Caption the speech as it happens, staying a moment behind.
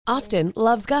Austin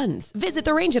loves guns. Visit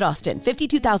the Range at Austin,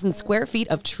 52,000 square feet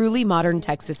of truly modern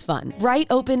Texas fun. Bright,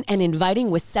 open, and inviting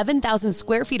with 7,000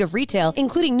 square feet of retail,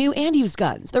 including new and used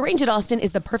guns. The Range at Austin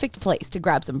is the perfect place to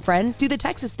grab some friends, do the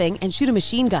Texas thing, and shoot a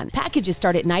machine gun. Packages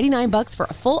start at $99 for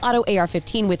a full auto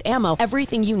AR-15 with ammo,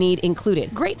 everything you need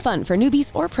included. Great fun for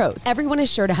newbies or pros. Everyone is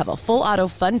sure to have a full auto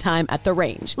fun time at the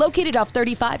Range. Located off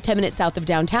 35, 10 minutes south of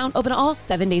downtown, open all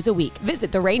 7 days a week.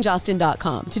 Visit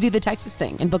therangeaustin.com to do the Texas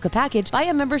thing and book a package, buy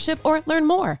a membership, or learn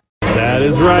more. That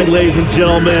is right, ladies and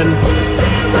gentlemen.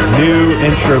 New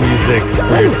intro music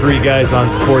for your three guys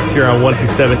on sports here on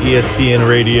 127 ESPN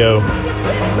Radio.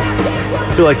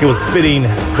 I feel like it was fitting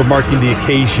for marking the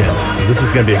occasion. This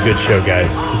is going to be a good show,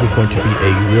 guys. This is going to be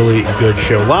a really good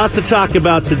show. Lots to talk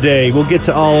about today. We'll get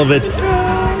to all of it.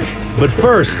 But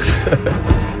first,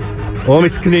 well, let me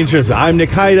continue to introduce. I'm Nick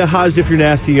Haida, Hajj if you're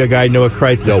nasty, a guy Noah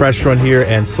Christ, the fresh one here,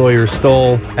 and Sawyer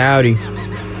Stoll. Howdy.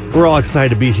 We're all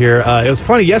excited to be here. It was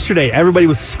funny yesterday. Everybody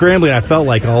was scrambling. I felt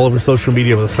like all over social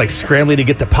media was like scrambling to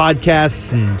get to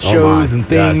podcasts and shows and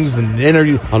things and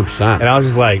interviews. 100%. And I was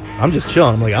just like, I'm just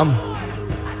chilling. I'm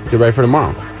like, get ready for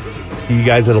tomorrow. See you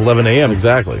guys at 11 a.m.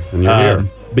 Exactly. And you're here.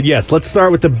 But yes, let's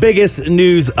start with the biggest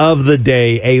news of the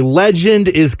day. A legend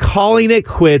is calling it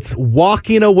quits,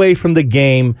 walking away from the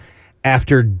game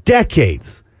after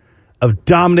decades of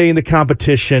dominating the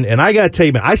competition. And I got to tell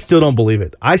you, man, I still don't believe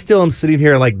it. I still am sitting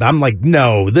here like, I'm like,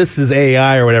 no, this is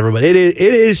AI or whatever. But it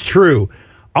is true.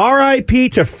 R.I.P.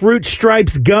 to Fruit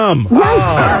Stripes gum.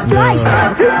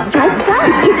 Right, Fruit Stripes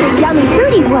gum. It's a yummy,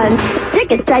 fruity one.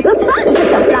 Stick a stripe of fun.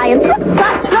 Just a flying flip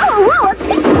flop. Whoa, a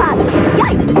fish pop.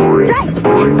 Yikes, Stripes.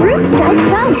 Fruit Stripes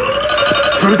gum.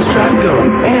 Fruit Stripe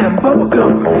gum and bubble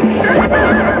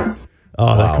gum.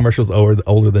 Oh, that commercial's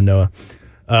older than Noah.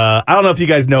 I don't know if you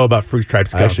guys know about Fruit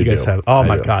Stripes gum. You guys have. Oh,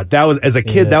 my God. That was, as a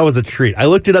kid, that was a treat. I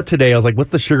looked it up today. I was like,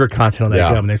 what's the sugar content on that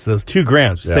gum? And they said it was 2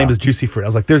 grams, same as Juicy Fruit. I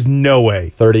was like, there's no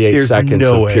way. 38 seconds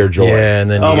of pure joy. Yeah, and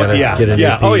then you got to get into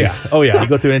peace. Oh, yeah. You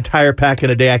go through an entire pack in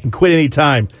a day. I can quit any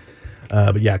time.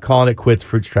 But yeah, calling it quits,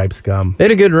 Fruit Stripes gum. They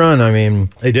had a good run. I mean,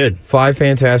 they did. 5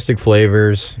 fantastic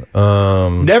flavors.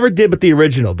 Never did, but the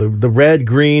original, the red,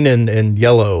 green, and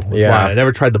yellow was mine. I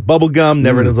never tried the bubble gum.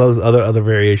 Never did those other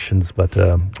variations. But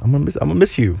I'm gonna miss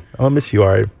you. I'm gonna miss you. All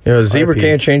right. You know, Zebra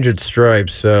can't change its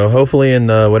stripes, so hopefully in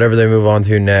whatever they move on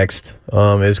to next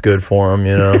is good for them.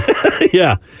 You know.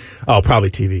 Yeah. Oh,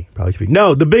 probably TV.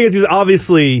 No, the biggest news,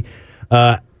 obviously.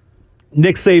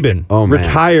 Nick Saban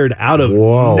retired out of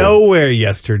nowhere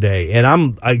yesterday, and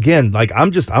I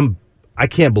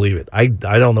can't believe it. I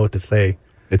don't know what to say.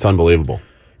 It's unbelievable.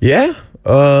 Yeah,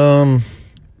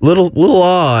 little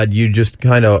odd. You just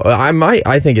kind of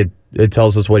I think it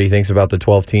tells us what he thinks about the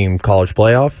 12-team college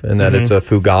playoff, and that it's a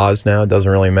fugaz now. It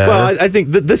doesn't really matter. Well, I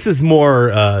think this is more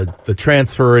the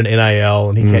transfer and NIL,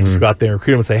 and he can't just go out there and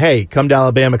recruit him and say, "Hey, come to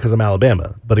Alabama because I'm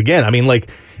Alabama." But again, I mean, like,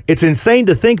 it's insane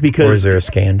to think because. Or is there a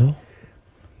scandal?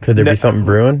 Could there be something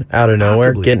brewing out of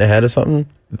nowhere, getting ahead of something?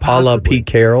 A la Pete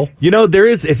Carroll? You know, there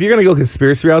is, if you're going to go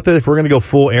conspiracy route, if we're going to go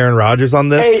full Aaron Rodgers on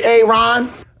this. Hey,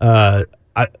 Ron.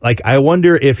 I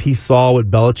wonder if he saw what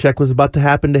Belichick was about to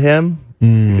happen to him.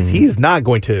 Because he's not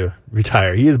going to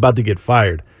retire. He is about to get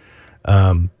fired.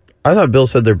 I thought Bill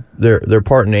said they're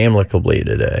parting amicably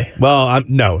today. Well,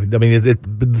 no. I mean,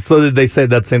 so did they say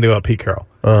that same thing about Pete Carroll?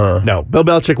 No. Bill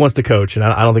Belichick wants to coach, and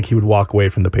I don't think he would walk away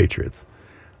from the Patriots.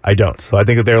 I don't. So I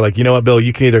think that they're like, you know what, Bill,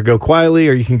 you can either go quietly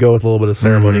or you can go with a little bit of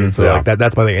ceremony. And so like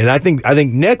that's my thing. And I think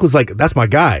Nick was like, that's my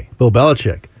guy, Bill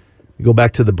Belichick. You go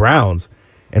back to the Browns.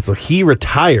 And so he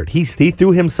retired. He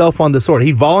threw himself on the sword.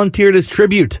 He volunteered his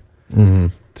tribute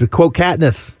to quote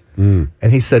Katniss. And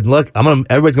he said, look,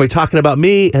 everybody's going to be talking about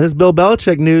me and this Bill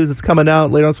Belichick news that's coming out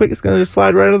later on this week. It's going to just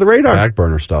slide right under the radar. Back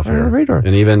burner stuff right here. Under the radar.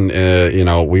 And even,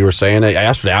 we were saying it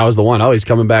yesterday. I was the one, he's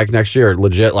coming back next year.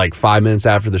 Legit, like 5 minutes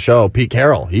after the show, Pete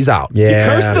Carroll, he's out. Yeah. You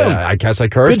cursed him. I guess I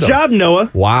cursed him. Good job, Noah.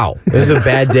 Wow. It was a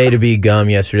bad day to be gum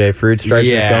yesterday. Fruit Stripes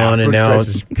is gone, and now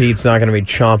Pete's not going to be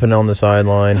chomping on the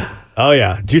sideline. Oh,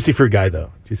 yeah. Juicy Fruit guy,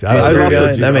 though.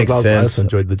 That makes sense. I also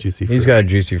enjoyed the Juicy Fruit. He's got a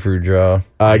Juicy Fruit jaw.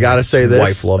 I got to say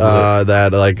this, that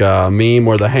like meme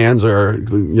where the hands are,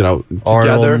 together.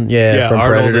 Arnold, from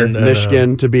Arnold Predator. And,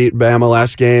 Michigan to beat Bama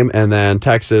last game, and then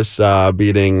Texas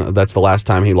beating, that's the last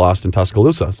time he lost in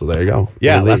Tuscaloosa. So there you go.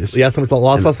 Yeah, someone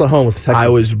lost us at home was Texas. I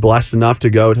was blessed enough to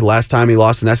go to the last time he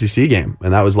lost an SEC game,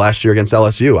 and that was last year against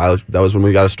LSU. That was when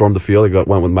we got to storm the field.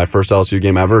 Went with my first LSU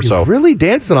game ever. You're really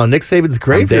dancing on Nick Saban's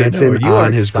grave. I'm dancing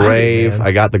on his grave. Man.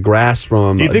 I got the grass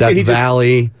from Death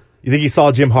Valley. You think he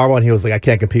saw Jim Harbaugh and he was like, I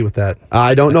can't compete with that?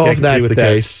 I don't know if that's the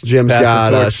case. Jim's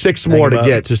got 6 more to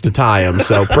get just to tie him,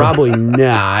 so probably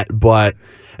not. But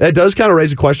It does kind of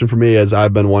raise a question for me, as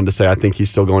I've been one to say I think he's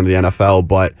still going to the NFL,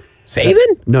 but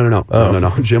Saban? No.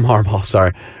 Jim Harbaugh,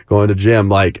 sorry. Going to Jim.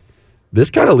 Like, this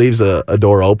kind of leaves a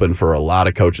door open for a lot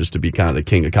of coaches to be kind of the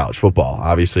king of college football.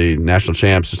 Obviously, national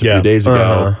champs just a few days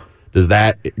ago. Is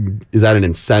that an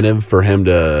incentive for him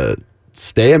to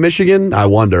stay at Michigan? I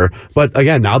wonder. But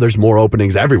again, now there's more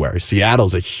openings everywhere.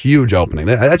 Seattle's a huge opening.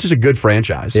 That's just a good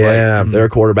franchise. Yeah. Like, they're a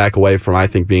quarterback away from, I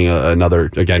think, being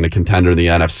a contender in the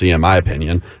NFC, in my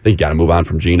opinion. I think you got to move on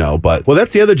from Geno. But well,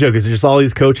 that's the other joke is just all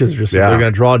these coaches are just they're going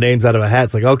to draw names out of a hat.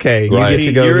 It's like, okay,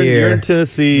 you're in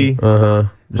Tennessee.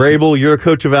 Vrabel, you're a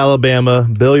coach of Alabama.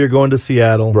 Bill, you're going to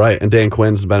Seattle. Right, and Dan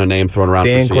Quinn's been a name thrown around for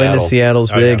Seattle. Dan Quinn to Seattle's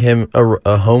big. Him,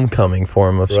 a homecoming for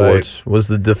him of sorts. Was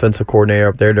the defensive coordinator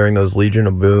up there during those Legion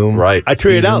of Boom. Right. I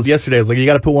tweeted out yesterday. I was like, you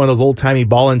got to put one of those old-timey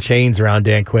ball and chains around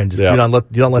Dan Quinn. Just do not let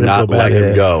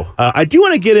him go. I do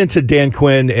want to get into Dan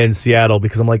Quinn and Seattle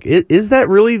because I'm like, is that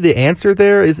really the answer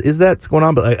there? Is that what's going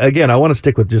on? But again, I want to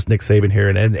stick with just Nick Saban here.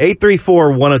 And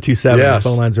 834-1027, the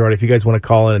phone lines are on if you guys want to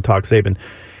call in and talk Saban.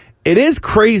 It is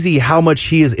crazy how much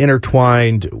he is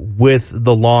intertwined with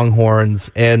the Longhorns,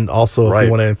 and also if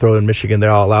you want to throw in Michigan there,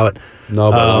 I'll allow it.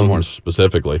 No, but Longhorns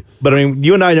specifically. But I mean,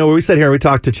 you and I know where we sat here and we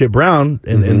talked to Chip Brown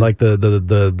in like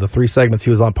the 3 segments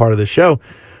he was on part of the show.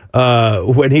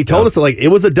 When he told us that, like, it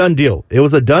was a done deal. It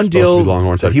was a done deal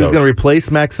that he was going to replace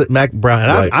Mac Brown.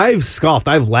 And I've scoffed.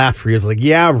 I've laughed for years. Like,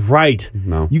 yeah, right.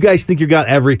 No. You guys think you got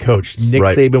every coach. Nick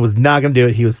Saban was not going to do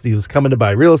it. He was coming to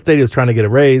buy real estate. He was trying to get a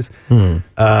raise.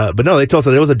 But no, they told us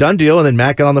that it was a done deal. And then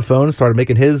Mac got on the phone and started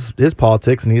making his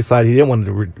politics. And he decided he didn't want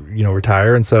to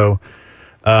retire. And so,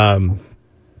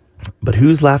 but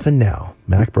who's laughing now?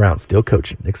 Mac Brown still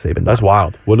coaching. Nick Saban. That's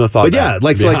wild. Wouldn't have thought. But yeah,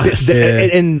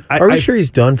 are we sure he's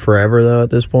done forever though? At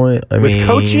this point, with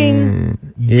coaching,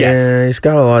 yeah, he's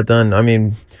got a lot done. I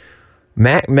mean,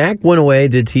 Mac went away,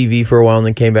 did TV for a while, and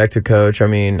then came back to coach. I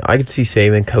mean, I could see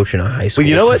Saban coaching a high school. Well,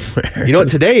 you know what? You know what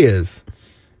today is?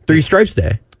 3 Stripes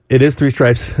Day. It is 3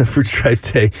 Stripes Fruit Stripes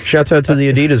Day. Shouts out to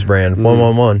the Adidas brand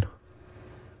 111.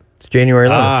 It's January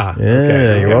 11th.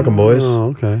 Okay. You're welcome, boys. Oh,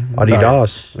 okay.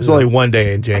 Adidas. There's only one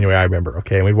day in January I remember,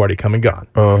 okay, and we've already come and gone.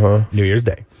 New Year's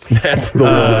Day. That's the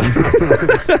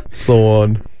one. That's the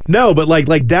one. No, but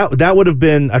like that would have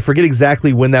been, I forget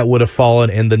exactly when that would have fallen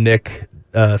in the Nick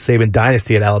Saban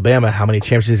dynasty at Alabama, how many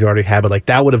championships he already had, but like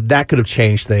that could have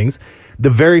changed things. The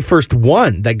very first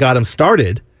one that got him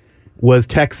started was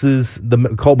Texas.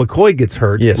 Colt McCoy gets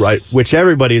hurt, right? Which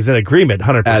everybody is in agreement,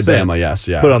 100%. Alabama, yes,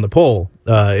 yeah. Put on the poll.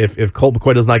 If Colt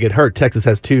McCoy does not get hurt, Texas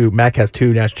has 2. Mac has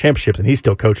 2 national championships, and he's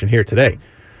still coaching here today.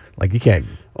 Like, you can't.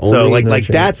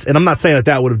 That's, and I'm not saying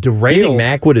that would have derailed. You think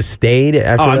Mac would have stayed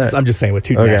after that? I'm just saying with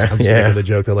 2 national. I'm just making the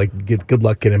joke that good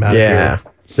luck getting him out of here.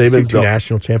 Saban's two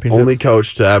national championships. Only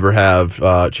coach to ever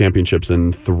have championships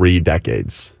in 3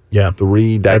 decades. Yeah.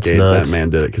 3 decades that man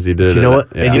did it because he did it. You know what?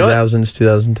 Yeah. And you know what?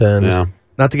 2000s, 2010s. Yeah.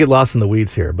 Not to get lost in the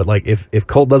weeds here, but like if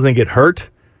Colt doesn't get hurt,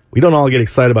 we don't all get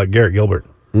excited about Garrett Gilbert.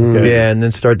 Okay? Yeah, and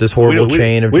then start this horrible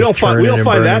chain of just turning and burning quarterbacks. We don't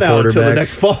find that out until the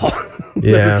next fall.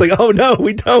 Yeah. It's like, oh no,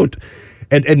 we don't.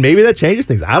 And maybe that changes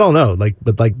things. I don't know.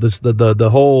 But this the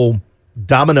whole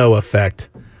domino effect,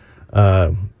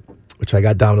 which I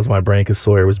got dominoes in my brain because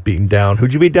Sawyer was beaten down.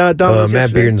 Who'd you beat down at dominoes? Matt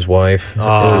yesterday? Bearden's wife.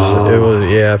 Oh. It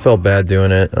was I felt bad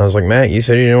doing it. I was like, Matt, you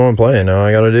said you didn't want to play. Now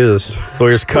I got to do this.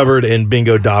 Sawyer's covered in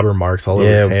bingo dauber marks all over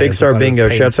his hands. Yeah, Big Star Bingo.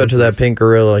 Shouts out to that pink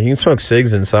gorilla. You can smoke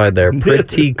cigs inside there.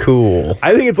 Pretty cool.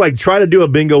 I think it's like try to do a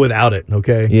bingo without it,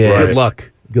 okay? Yeah.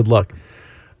 Good luck.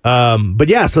 But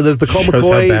yeah, so there's the Colt McCoy. Shows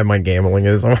how bad my gambling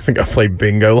is. I went to go play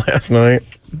bingo last night.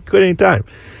 Quit any time.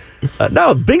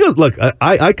 No, bingo. Look,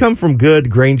 I come from good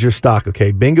Granger stock.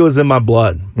 Okay, bingo is in my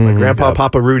blood. My grandpa,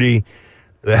 Papa Rudy,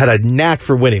 had a knack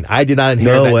for winning. I did not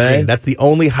inherit that gene. That's the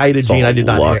only heighted gene I did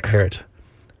not inherit.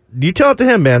 You tell it to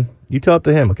him, man. You tell it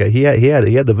to him. Okay, he had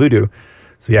the voodoo.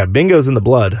 So yeah, bingo's in the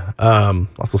blood.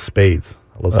 Also spades.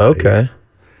 I love spades.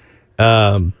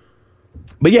 Okay.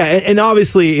 But yeah, and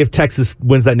obviously, if Texas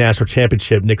wins that national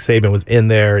championship, Nick Saban was in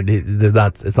there.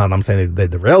 It's not. I'm saying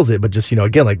that derails it, but just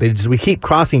again, like we keep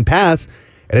crossing paths.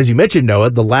 And as you mentioned,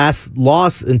 Noah, the last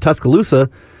loss in Tuscaloosa,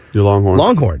 your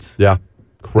Longhorns. Yeah,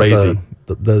 crazy.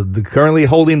 The currently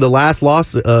holding the last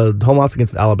loss, home loss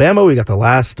against Alabama. We got the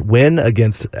last win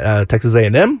against Texas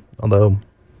A&M. Although,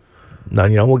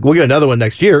 we'll get another one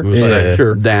next year. Yeah.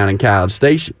 Sure. Down in College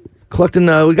Station. Collecting,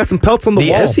 we got some pelts on the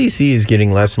wall. The SEC is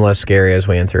getting less and less scary as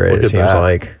we enter it. It seems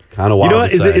like kind of wild. You know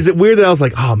what? Is it weird that I was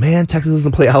like, oh man, Texas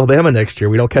doesn't play Alabama next year.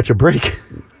 We don't catch a break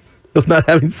of not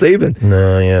having Saban.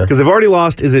 No, yeah, because they've already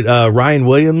lost. Is it Ryan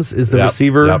Williams is the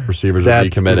receiver? Yep, receivers are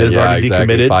decommitted. Yeah,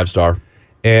 exactly. 5-star.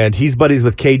 and he's buddies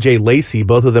with KJ Lacey.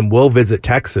 Both of them will visit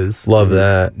Texas. Love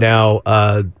that. Now,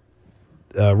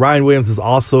 Ryan Williams is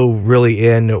also really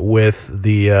in with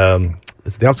the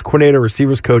offensive coordinator,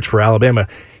 receivers coach for Alabama.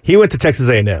 He went to Texas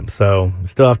A&M, so we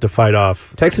still have to fight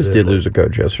off. Texas did lose a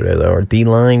coach yesterday, though. Our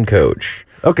D-line coach.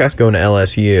 Okay. He's going to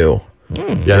LSU.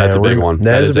 Yeah, that's a big one.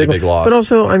 That is a big loss. But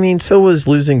also, I mean, so was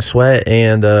losing Sweat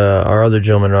and our other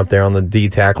gentleman up there on the D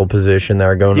tackle position that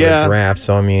are going to the draft.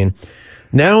 So, I mean,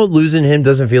 now losing him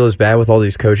doesn't feel as bad with all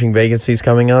these coaching vacancies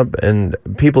coming up, and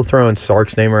people throwing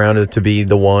Sark's name around it to be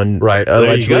the one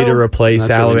allegedly to replace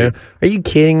Alabama. Are you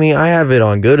kidding me? I have it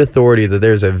on good authority that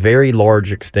there's a very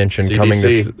large extension coming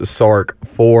to Sark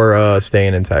for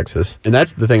staying in Texas. And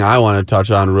that's the thing I want to touch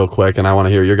on real quick, and I want to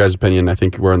hear your guys' opinion. I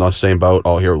think we're in the same boat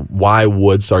all here. Why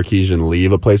would Sarkisian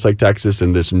leave a place like Texas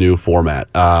in this new format?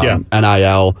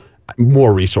 NIL,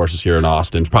 more resources here in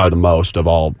Austin, probably the most of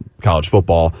all college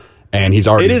football. And he's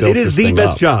already built this thing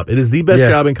up. Job. It is the best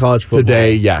job in college football.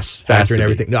 Today, yes. Factoring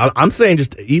everything. No, I'm saying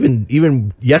just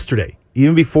even yesterday,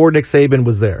 even before Nick Saban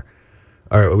was there,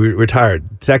 or retired,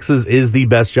 Texas is the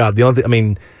best job. The only thing, I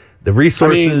mean, the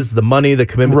resources, the money, the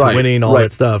commitment to winning, all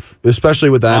that stuff. Especially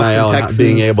with the NIL and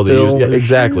being able to use it.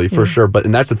 Exactly, for sure. But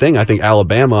and that's the thing. I think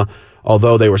Alabama,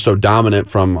 although they were so dominant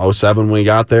from 2007 when we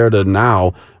got there to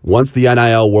now, once the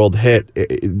NIL world hit,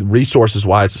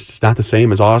 resources-wise, it's not the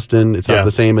same as Austin. It's not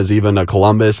the same as even a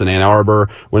Columbus and Ann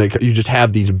Arbor. You just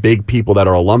have these big people that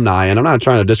are alumni, and I'm not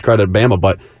trying to discredit Bama,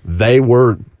 but they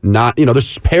were not.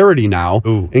 There's parity now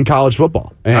in college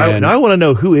football. And I want to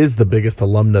know who is the biggest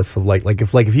alumnus of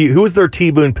who is their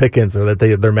T. Boone Pickens or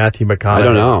their Matthew McConaughey? I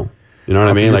don't know. You know what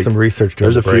I mean? Like some research.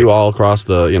 There's a few all across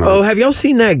the. Oh, have y'all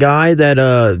seen that guy that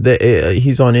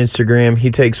he's on Instagram?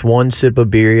 He takes one sip of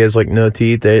beer. He has no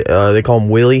teeth. They call him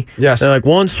Willie. Yes. They're like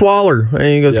one swaller, and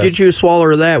he goes, "Get you a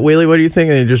swaller of that, Willie. What do you think?"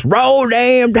 And he just roll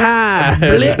damn tide.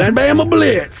 Blitz, Bama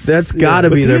blitz. That's got to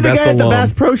be their best alum. Was he the guy at the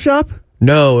Bass Pro Shop?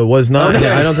 No, it was not.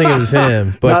 I don't think it was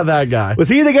him. But not that guy. Was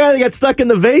he the guy that got stuck in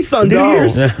the vase on New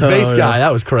Year's? Vase guy.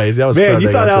 That was crazy. That was man.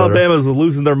 You thought Alabama was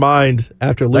losing their mind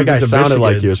after losing to Michigan. That guy sounded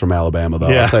like he was from Alabama, though.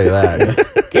 I'll tell you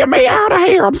that. Get me out of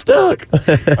here! I'm stuck.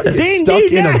 Stuck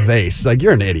in a vase. Like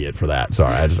you're an idiot for that.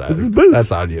 Sorry, this is boots.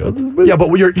 That's on you. Yeah,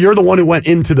 but you're the one who went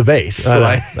into the vase.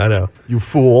 I know. You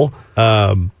fool.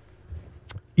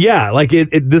 Yeah,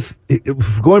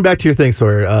 going back to your thing,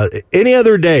 Sawyer, any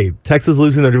other day, Texas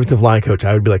losing their defensive line coach,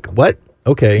 I would be like, what?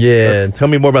 Okay. Yeah. Tell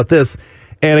me more about this.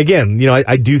 And again,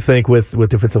 I do think with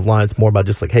defensive line, it's more about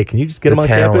just like, hey, can you just get them on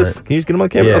campus? Can you just get them on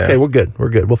campus? Yeah. Okay, we're good.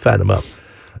 We'll fatten them up.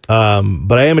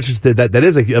 But I am interested that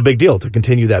is a big deal to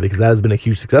continue that because that has been a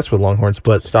huge success for the Longhorns.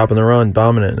 But stopping the run,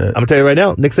 dominant. I'm going to tell you right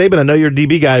now, Nick Saban, I know you're a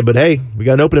DB guy, but hey, we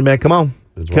got an opening, man. Come on.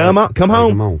 Come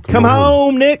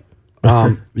home, Nick.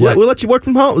 We'll let you work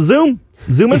from home. Zoom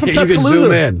in from Tuscaloosa. You can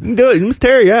zoom in. You can do it. Miss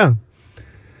Terry, yeah.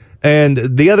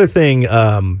 And the other thing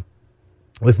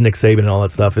with Nick Saban and all that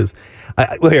stuff is,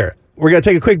 here, we're going to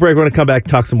take a quick break. We're going to come back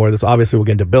and talk some more of this. Obviously, we'll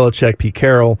get into Belichick, Pete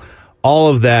Carroll, all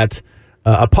of that.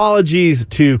 Apologies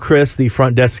to Chris, the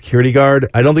front desk security guard.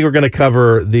 I don't think we're going to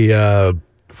cover the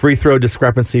free throw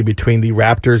discrepancy between the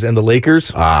Raptors and the Lakers.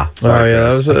 That's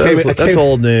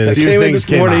old news. A few things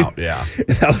came out, yeah.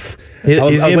 He's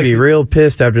going to be real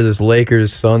pissed after this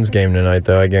Lakers-Suns game tonight,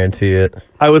 though, I guarantee it.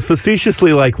 I was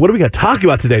facetiously like, what are we going to talk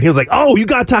about today? And he was like, oh, you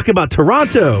got to talk about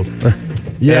Toronto.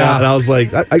 Yeah. And I was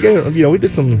like, we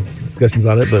did some discussions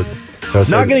on it, but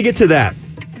not going to get to that,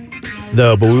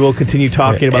 though. But we will continue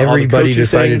talking about everybody all the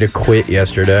decided things. to quit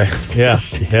yesterday. Yeah.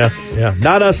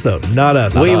 Not us, though. Not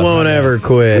us. We won't ever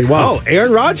quit. Oh,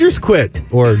 Aaron Rodgers quit.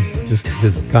 Or just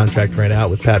his contract ran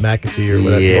out with Pat McAfee or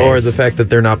whatever. Yes. Or the fact that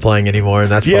they're not playing anymore,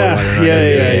 and that's probably why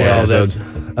they're not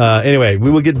Yeah. Anyway, we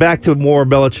will get back to more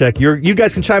Belichick. You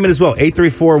guys can chime in as well.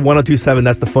 834-1027.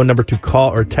 That's the phone number to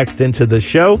call or text into the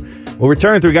show. We'll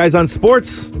return through Guys on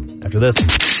Sports after this.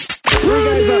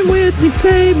 With Nick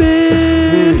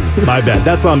Saban. My bad.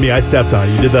 That's on me. I stepped on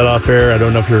it. You did that off air. I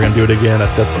don't know if you were going to do it again.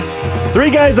 I stepped on it. 3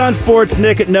 Guys on Sports,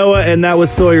 Nick at Noah, and that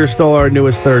was Sawyer Stoll, our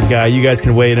newest 3rd guy. You guys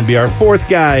can weigh in and be our 4th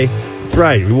guy. That's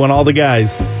right. We want all the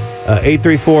guys.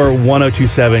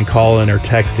 834-1027. Call in or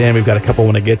text in. We've got a couple I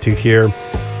want to get to here.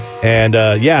 And,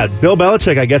 Bill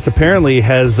Belichick, I guess, apparently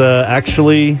has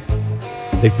actually,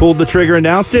 they pulled the trigger,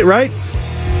 announced it, right?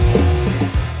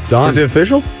 It's done. Is it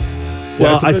official?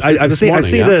 Well, I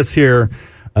see this here.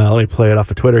 Let me play it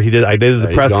off of Twitter. I did the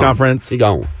press conference. He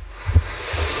gone.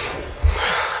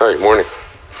 All right, morning.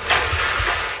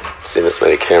 Seen this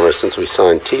many cameras since we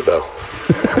signed Tebow.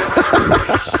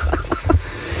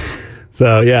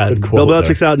 So, Bill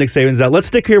Belichick's out, Nick Saban's out. Let's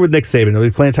stick here with Nick Saban. There'll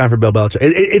be plenty of time for Bill Belichick.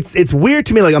 It's weird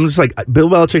to me. I'm just like, Bill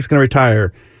Belichick's going to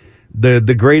retire,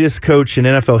 the greatest coach in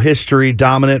NFL history,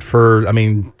 dominant for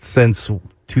since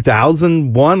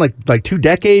 2001, like 2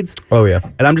 decades. Oh yeah,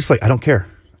 and I'm just like, I don't care.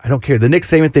 The Nick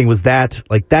Saban thing was that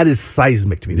is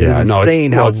seismic to me. That is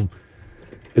insane.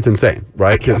 It's insane,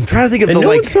 right? I'm trying to think of and no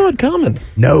one saw it coming.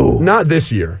 No, not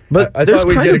this year. But I thought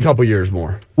we'd get a couple years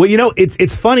more. Well,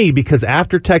 it's funny because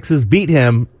after Texas beat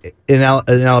him in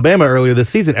Alabama earlier this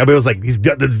season, everybody was like,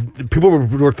 people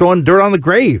were throwing dirt on the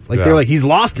grave. They're like, he's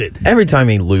lost it. Every time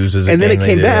he loses, and then it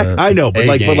came back. I know, but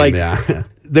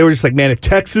they were just like, man, if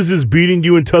Texas is beating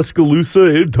you in Tuscaloosa,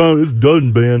 it's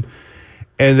done, man.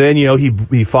 And then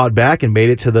he fought back and made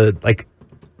it to the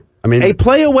a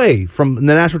play away from the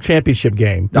national championship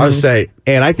game. I would say,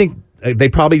 and I think they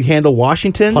probably handle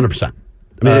Washington 100%.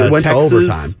 It went Texas, to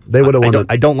overtime. They would have won.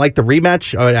 I don't like the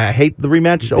rematch. I hate the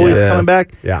rematch always coming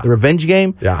back. Yeah, the revenge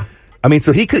game. Yeah,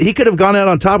 so he could have gone out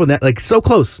on top of that, so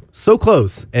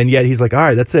close, and yet he's like, all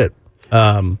right, that's it.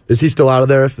 Is he still out of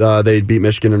there if they beat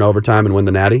Michigan in overtime and win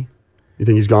the Natty? You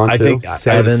think he's gone too? I think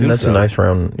 7. That's a nice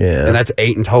round. Yeah, and that's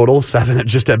 8 in total. 7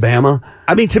 just at Bama.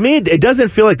 To me, it doesn't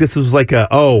feel like this was like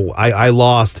I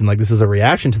lost and this is a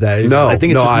reaction to that. I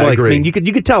think it's just more agree. you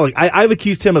could tell. I've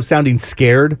accused him of sounding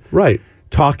scared, right?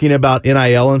 Talking about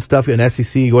NIL and stuff and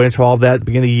SEC going into all of that at the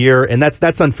beginning of the year, and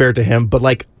that's unfair to him.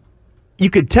 But you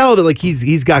could tell that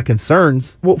he's got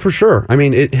concerns. Well, for sure.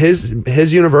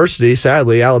 His university,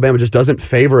 sadly, Alabama just doesn't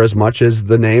favor as much as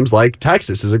the names like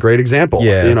Texas is a great example.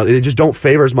 Yeah. They just don't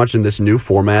favor as much in this new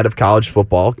format of college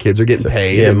football. Kids are getting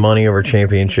paid. Yeah, money over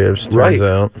championships, turns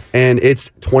out. And it's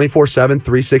 24/7,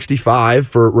 365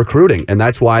 for recruiting. And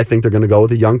that's why I think they're going to go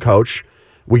with a young coach.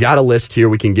 We got a list here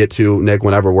we can get to, Nick,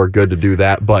 whenever we're good to do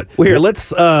that. But here,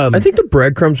 let's. I think the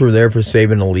breadcrumbs were there for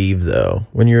Saban to leave, though.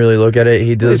 When you really look at it,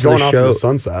 he does the show. Off the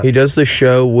sunset. He does the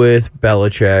show with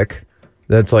Belichick.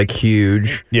 That's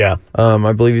huge. Yeah.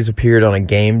 I believe he's appeared on a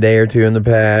game day or two in the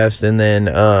past, and then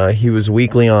he was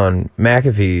weekly on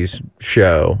McAfee's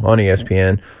show on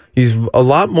ESPN. He's a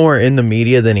lot more in the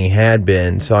media than he had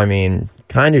been. So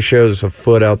kind of shows a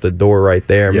foot out the door right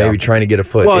there. Yeah. Maybe trying to get a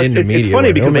foot into media. It's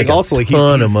funny because a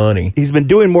ton of money. He's been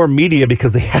doing more media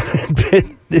because they haven't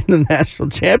been in the national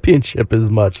championship as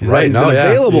much. He's been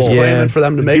available. He's claiming for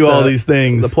them to make all these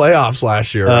things. The playoffs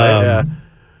last year, right?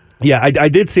 Yeah, I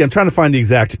did see. I'm trying to find the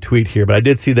exact tweet here, but I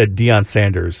did see that Deion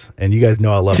Sanders, and you guys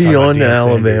know I love Deion to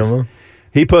Alabama. Sanders.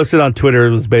 He posted on Twitter,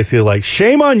 it was basically like,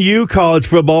 shame on you, college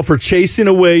football, for chasing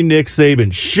away Nick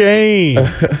Saban.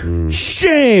 Shame.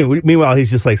 Shame. Meanwhile,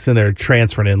 he's just sitting there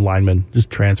transferring in linemen, just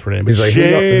transferring in. He's like,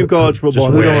 shame, college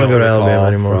football. We don't want to go to Alabama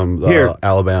anymore. From the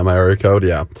Alabama area code,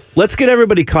 yeah. Let's get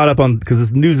everybody caught up on, because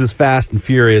this news is fast and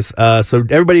furious. So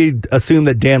everybody assumed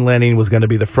that Dan Lanning was going to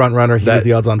be the front runner. He was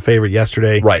the odds-on favorite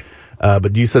yesterday. Right.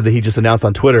 But you said that he just announced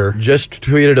on Twitter. Just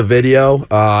tweeted a video.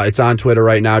 It's on Twitter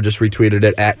right now. Just retweeted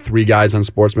it at 3 Guys on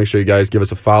Sports. Make sure you guys give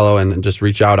us a follow and just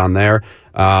reach out on there.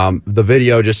 The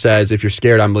video just says, if you're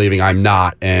scared I'm leaving, I'm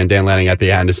not. And Dan Lanning at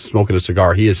the end is smoking a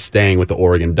cigar. He is staying with the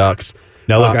Oregon Ducks.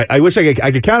 Now, look, I wish I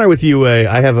could counter with you.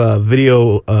 I have a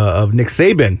video of Nick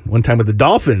Saban one time with the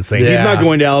Dolphins saying he's not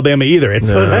going to Alabama either.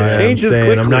 So that changes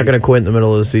quickly. I'm not going to quit in the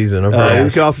middle of the season. You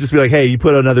could also just be like, hey, you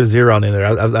put another 0 on in there.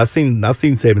 I've seen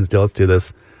Saban's deal. Let's do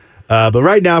this. But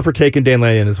right now, for taking Dan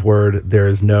Lanning in his word, there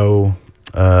is no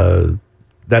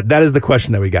that is the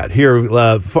question that we got here.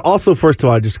 Also, first of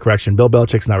all, just a correction: Bill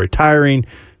Belichick's not retiring,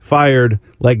 fired,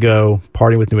 let go,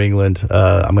 partying with New England.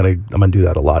 I'm gonna do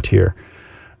that a lot here.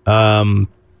 A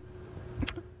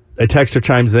texter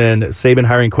chimes in, Saban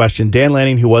hiring question. Dan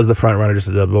Lanning, who was the front runner,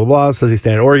 just blah, blah, blah, says he's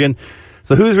staying at Oregon.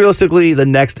 So who's realistically the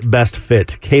next best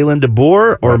fit? Kalen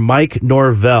DeBoer or Mike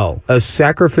Norvell? A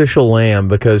sacrificial lamb,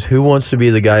 because who wants to be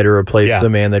the guy to replace the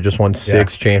man that just won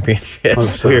 6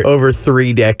 championships over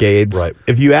 3 decades? Right.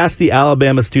 If you ask the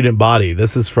Alabama student body,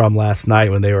 this is from last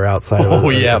night when they were outside of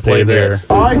play this.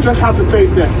 I just have to say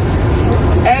this.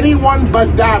 Anyone but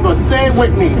Dabo. Say it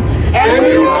with me.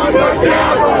 Anyone but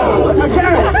Dabo.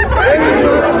 Again.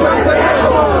 Anyone but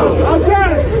Dabo.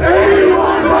 Again.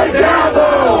 Anyone but Dabo.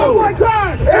 Oh my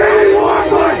God. Anyone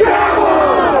but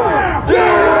Dabo.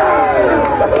 Yeah.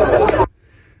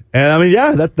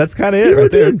 And that's kind of it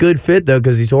right there. Be a good fit though,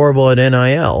 because he's horrible at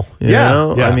NIL. You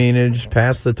know? I mean, it just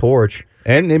passed the torch.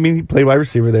 And he played wide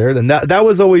receiver there. And that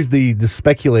was always the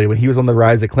speculated when he was on the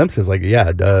rise at Clemson. It's like,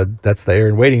 that's the heir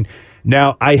in waiting.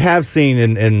 Now, I have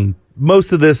seen, and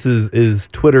most of this is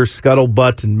Twitter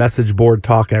scuttlebutt and message board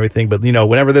talk and everything, but,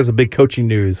 whenever there's a big coaching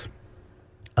news,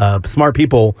 smart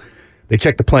people, they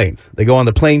check the planes. They go on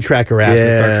the plane tracker apps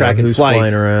and start tracking who's flights.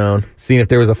 Flying around. Seeing if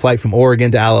there was a flight from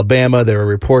Oregon to Alabama. There were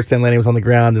reports Dan Lanning was on the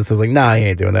ground, and so I was like, nah, he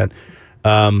ain't doing that.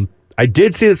 I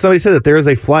did see that somebody said that there is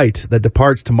a flight that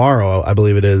departs tomorrow, I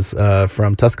believe it is,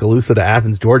 from Tuscaloosa to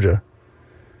Athens, Georgia.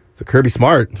 So Kirby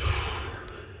Smart.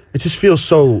 It just feels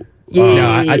so...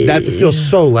 that feels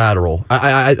so lateral.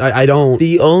 I don't...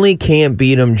 The only can't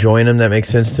beat him, join him that makes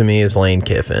sense to me is Lane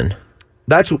Kiffin.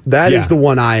 That is the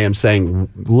one I am saying.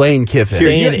 Lane Kiffin. Sure,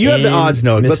 you have the odds,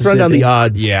 Noah. Let's run down the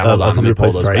odds. Yeah, hold on. Let me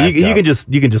pull those back you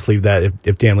can just leave that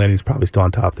if Dan Lanning's probably still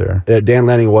on top there. Dan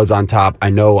Lanning was on top.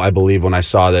 I believe when I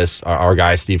saw this, our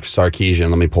guy Steve Sarkisian.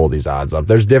 Let me pull these odds up.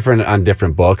 There's different on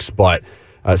different books, but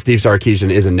Steve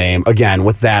Sarkisian is a name. Again,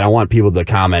 with that, I want people to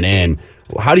comment in.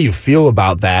 How do you feel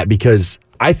about that? Because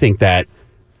I think that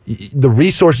the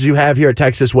resources you have here at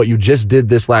Texas, what you just did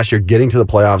this last year, getting to the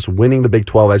playoffs, winning the Big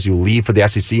 12 as you leave for the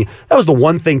SEC, that was the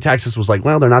one thing Texas was like,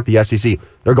 well, they're not the SEC.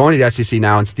 They're going to the SEC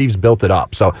now, and Steve's built it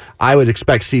up. So I would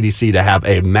expect CDC to have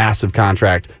a massive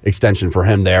contract extension for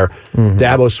him there. Mm-hmm.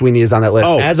 Dabo Swinney is on that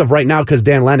list. As of right now, because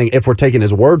Dan Lanning, if we're taking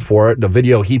his word for it, the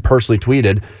video he personally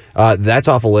tweeted, that's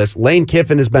off a list. Lane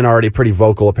Kiffin has been already pretty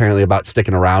vocal, apparently, about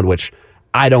sticking around, which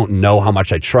I don't know how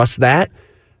much I trust that.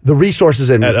 The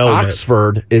resources in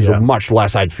Oxford is much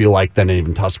less, I'd feel like, than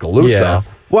even Tuscaloosa. Yeah.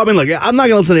 Well, I mean, look, I'm not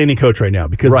going to listen to any coach right now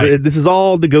because this is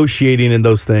all negotiating and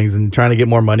those things and trying to get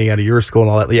more money out of your school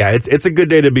and all that. Yeah, it's a good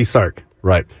day to be Sark.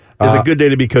 Right. It's a good day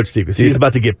to be Coach Steve because he's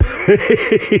about to get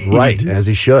paid. Right, as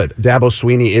he should. Dabo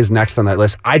Swinney is next on that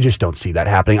list. I just don't see that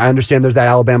happening. I understand there's that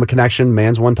Alabama connection.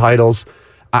 Man's won titles.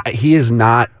 He is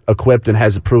not equipped and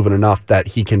has proven enough that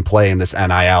he can play in this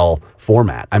NIL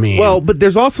format. I mean, well, but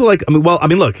there's also look,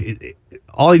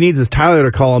 all he needs is Tyler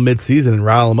to call him mid-season and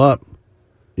rile him up.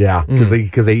 Yeah, because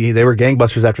they were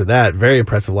gangbusters after that. Very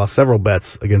impressive. Lost several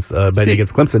bets against betting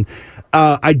against Clemson.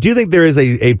 I do think there is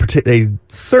a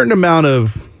certain amount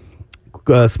of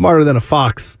smarter than a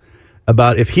fox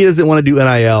about if he doesn't want to do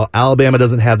NIL, Alabama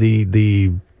doesn't have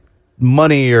the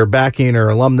money or backing or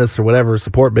alumnus or whatever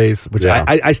support base, which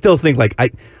I still think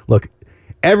look,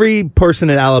 every person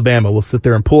in Alabama will sit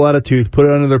there and pull out a tooth, put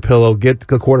it under their pillow, get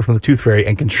a quarter from the tooth fairy,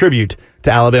 and contribute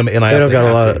to Alabama NIL. They ain't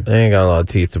got a lot of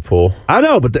teeth to pull. I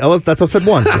know, but that's what I said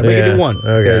one. Make it one.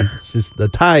 Okay. It's just the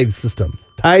tithe system.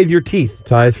 Tithe your teeth.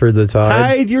 Tithe for the tithe.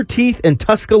 Tithe your teeth in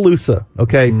Tuscaloosa.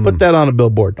 Okay, put that on a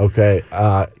billboard. Okay,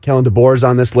 Kellen DeBoer's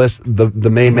on this list. The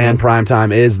main man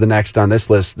primetime is the next on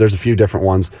this list. There's a few different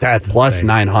ones. That's plus insane.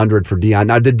 900 for Deion.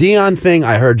 Now, the Deion thing,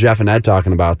 I heard Jeff and Ed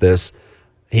talking about this.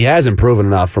 He hasn't proven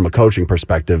enough from a coaching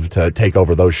perspective to take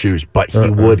over those shoes, but he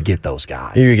would get those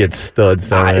guys. He would get studs.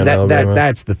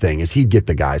 That's the thing, is he'd get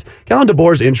the guys. Kellen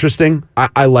DeBoer's interesting.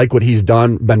 I like what he's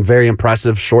done. Been very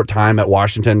impressive. Short time at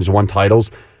Washington. He's won titles.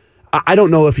 I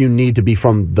don't know if you need to be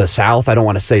from the South. I don't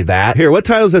want to say that. Here, what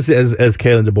titles has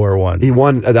Kalen DeBoer won? He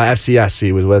won the FCS.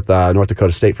 He was with North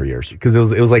Dakota State for years. Because it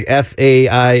was like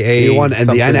FAIA. He won and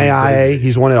the NAIA.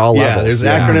 He's won at all levels. There's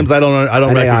acronyms I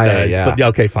don't recognize. But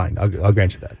okay, fine. I'll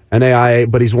grant you that.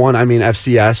 NAIA, but he's won. I mean,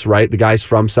 FCS, right? The guy's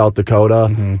from South Dakota.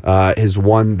 Has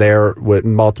won there with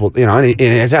multiple. And he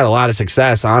has had a lot of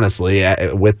success. Honestly,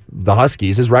 with the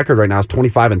Huskies, his record right now is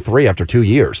 25-3 after 2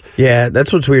 years. Yeah,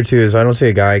 that's what's weird too. Is I don't see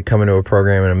a guy coming to a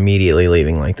program and immediately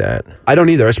leaving like that. I don't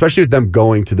either, especially with them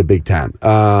going to the Big Ten.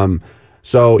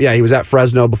 So yeah, he was at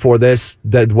Fresno before this,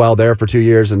 did well there for 2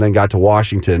 years, and then got to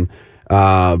Washington.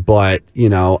 But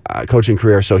coaching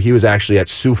career. So he was actually at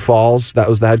Sioux Falls. That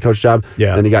was the head coach job.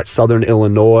 Yeah. Then he got Southern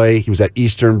Illinois. He was at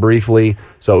Eastern briefly.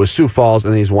 So it was Sioux Falls,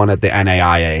 and then he's won at the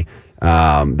NAIA.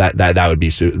 That would be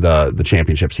the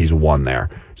championships he's won there.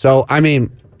 So I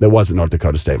mean, it wasn't North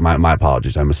Dakota State. My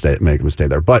apologies. I make a mistake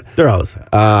there. But they're all the same.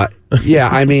 Yeah,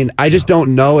 I mean, I just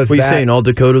don't know if you saying all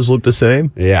Dakotas look the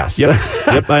same? Yes.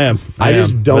 Yep, I am. I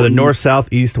just don't. Whether north,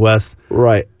 south, east, west.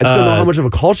 Right. I just don't know how much of a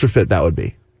culture fit that would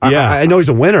be. Yeah. I know he's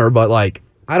a winner, but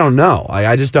I don't know.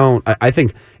 I just don't. I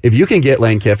think if you can get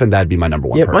Lane Kiffin, that'd be my number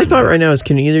one. Yeah, my thought right now is,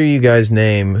 can either of you guys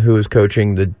name who is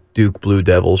coaching the Duke Blue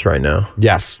Devils right now?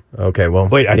 Yes. Okay, well,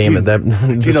 wait, damn it,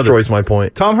 that destroys my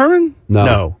point. Tom Herman?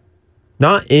 No.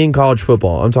 Not in college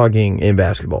football. I'm talking in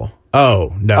basketball.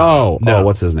 Oh, no. Oh,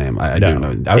 what's his name? I do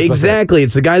know. Exactly.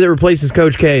 It's the guy that replaces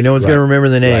Coach K. No one's going to remember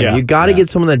the name. Right. Yeah. You got to get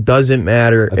someone that doesn't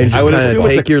matter and just kind of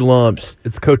take your lumps.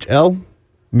 It's Coach L?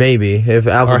 Maybe, if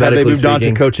alphabetically or have they moved speaking. on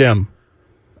to Coach M?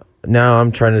 Now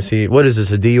I'm trying to see. What is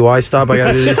this, a DUI stop? I got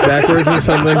to do this backwards or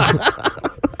something?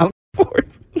 I'm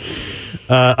forwards.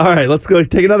 All right, let's go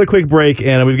take another quick break.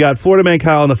 And we've got Florida Man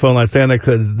Kyle on the phone line. Stay on there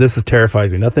because this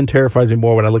terrifies me. Nothing terrifies me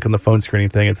more when I look on the phone screening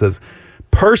thing. It says,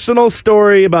 personal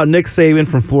story about Nick Saban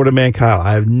from Florida Man Kyle.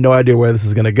 I have no idea where this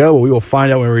is going to go, but we will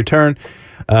find out when we return.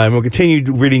 And we'll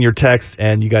continue reading your text,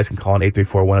 and you guys can call on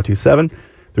 834-1027.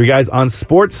 Three Guys on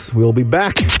Sports. We'll be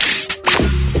back.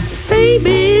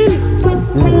 Saban.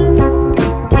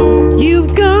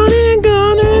 You've gone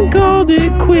and called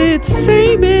it quits,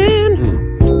 Saban.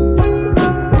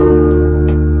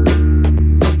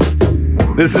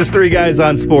 This is Three Guys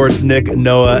on Sports. Nick,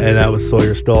 Noah, and that was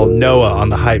Sawyer Stoll. Noah on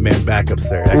the hype man backups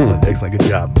there. Excellent.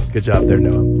 Good job there,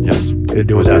 Noah. Yes. Good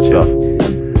doing that stuff.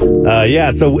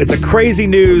 So it's a crazy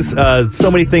news.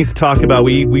 So many things to talk about.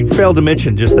 We failed to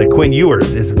mention just that Quinn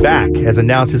Ewers is back, has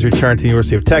announced his return to the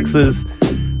University of Texas,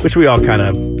 which we all kind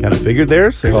of figured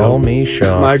there. So, Call me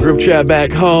shocked. My group chat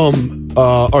back home.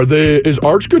 Is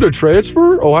Arch going to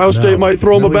transfer? Ohio State might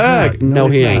throw him a bag. No,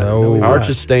 he ain't. Arch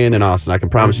is staying in Austin. I can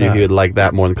promise you he would like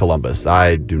that more than Columbus.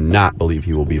 I do not believe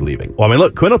he will be leaving. Well, I mean,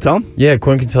 look, Quinn will tell him. Yeah,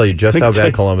 Quinn can tell you just how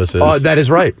bad Columbus is. That is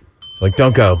right. It's like,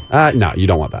 don't go. No, you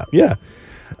don't want that. Yeah.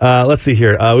 Let's see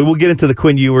here. We will get into the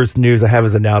Quinn Ewers news. I have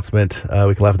his announcement.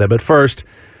 We can laugh at that. But first,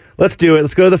 let's do it.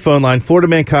 Let's go to the phone line. Florida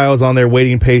man Kyle is on there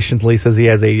waiting patiently. Says he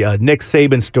has a Nick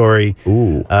Saban story.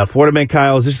 Ooh. Florida man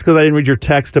Kyle, is this just because I didn't read your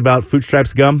text about Food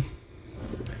Stripes gum?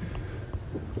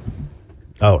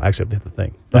 Oh, actually, I have to hit the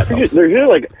thing. There's usually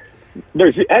like,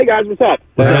 hey guys, what's up?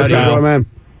 What's up, Kyle, man?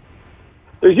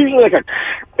 There's usually like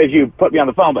as you put me on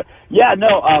the phone, but yeah,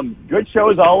 no, good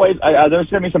show as always. There's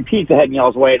gonna be some pizza heading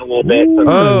y'all's way in a little bit.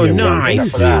 So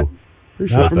nice. Not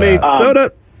for me.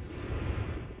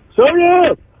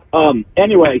 Soda.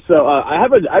 Anyway, so I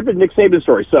have a Nick Saban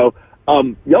story. So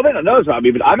y'all may not know this about me,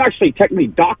 but I'm actually technically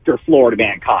Dr. Florida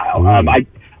man Kyle.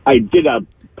 I did a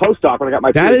postdoc when I got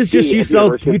my That PhD is just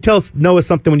you tell Noah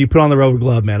something when you put on the rubber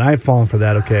glove, man. I ain't falling for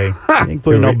that, okay?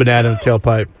 Including no banana in the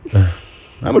tailpipe.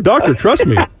 I'm a doctor, trust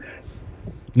me.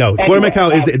 No, Florida man Kyle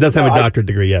does have a doctorate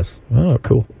degree, yes. Oh,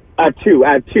 cool. I have two,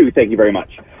 thank you very much.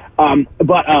 So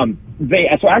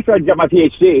after I got my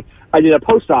PhD, I did a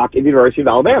postdoc at the University of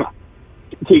Alabama,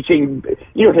 teaching,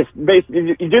 you do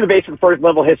the basic first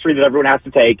level history that everyone has to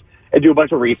take and do a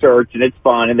bunch of research, and it's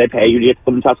fun, and they pay you to get to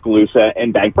live in Tuscaloosa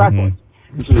and bang pretzels,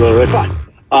 which is really, really fun.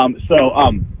 I was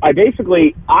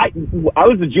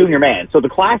the junior man, so the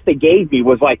class they gave me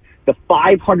was like the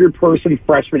 500-person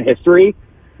freshman history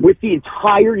with the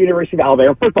entire University of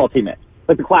Alabama football team in,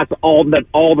 like the class that all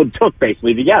of them took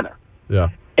basically together. Yeah.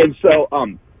 And so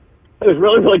it was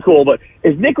really, really cool. But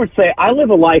as Nick would say, I live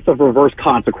a life of reverse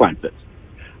consequences.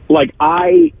 Like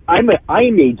I'm a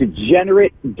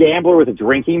degenerate gambler with a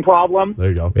drinking problem.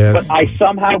 There you go. Yes. But I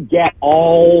somehow get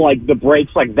all like the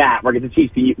breaks like that where I get to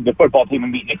teach the football team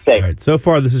and meet Nick Saban. All right, so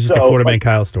far this is just a Florida man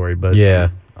Kyle story, but yeah,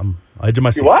 I'm edge of my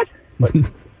seat. What?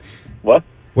 What?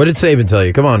 What did Saban tell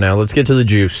you? Come on now, let's get to the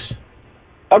juice.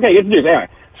 Okay, get to the juice. Anyway,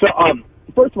 so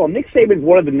first of all, Nick Saban is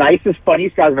one of the nicest,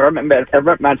 funniest guys I've ever met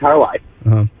in my entire life.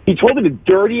 Uh-huh. He told me the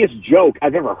dirtiest joke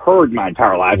I've ever heard in my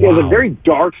entire life. Wow. He has a very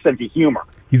dark sense of humor.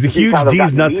 He's a huge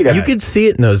D's nuts guy. You could see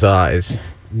it in those eyes.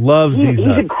 Loves D's nuts.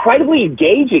 He's incredibly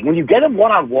engaging. When you get him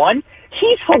one-on-one,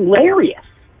 he's hilarious.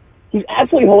 He's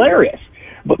absolutely hilarious.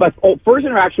 But my first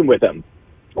interaction with him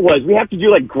was we have to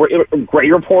do like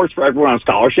grade reports for everyone on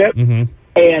scholarship. Mm-hmm.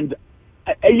 And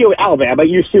Alabama,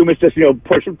 you assume it's just,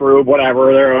 pushing through,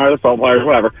 whatever, they're other football players,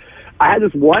 whatever. I had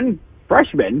this one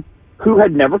freshman who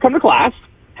had never come to class,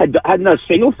 hadn't done a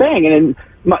single thing, and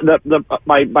then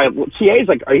my TA's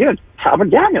like, are you going to have him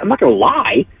down? I'm not going to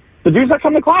lie. The dude's not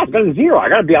coming to class. I got a 0. I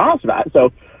got to be honest with that.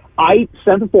 So I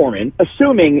sent the form in,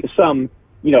 assuming some,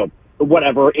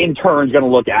 whatever, intern's going to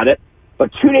look at it.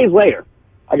 But 2 days later,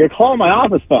 I get a call on my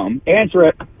office phone, answer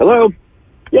it. Hello?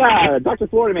 Yeah, Dr.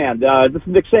 Florida man, this is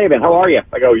Nick Saban. How are you?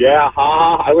 I go, yeah,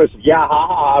 ha. I listen, yeah,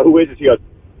 ha. Who is this? He goes,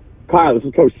 Kyle, this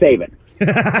is Coach Saban.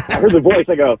 I heard the voice.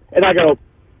 I go,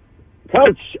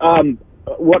 Coach,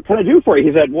 what can I do for you?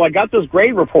 He said, well, I got those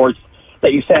grade reports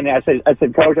that you sent. I said,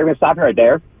 Coach, I'm going to stop you right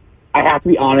there. I have to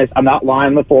be honest. I'm not lying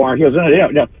on the form. He goes, no. He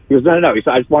goes, no. He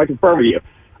said, I just want to confirm with you.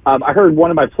 I heard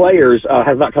one of my players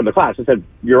has not come to class. I said,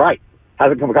 you're right.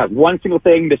 Hasn't come to class. One single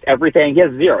thing, missed everything. He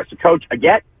has 0. I said, Coach, I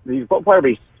get he's a football player,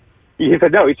 but he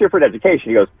said, no, he's here for an education.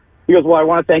 He goes, well, I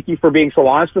want to thank you for being so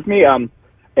honest with me and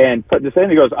putting this in.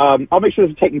 He goes, I'll make sure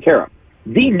this is taken care of.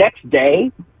 The next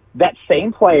day, that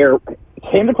same player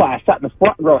came to class, sat in the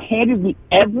front row, handed me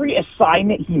every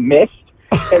assignment he missed,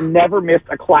 and never missed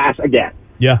a class again.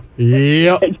 Yeah.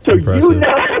 Yep. And so impressive.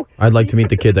 I'd like to meet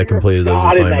the kid that completed those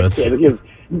assignments.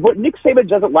 What Nick Saban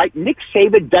doesn't like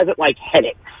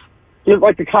headaches. He doesn't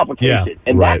like the complications. Yeah,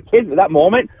 and right. That kid at that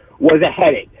moment was a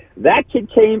headache. That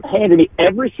kid came, handed me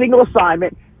every single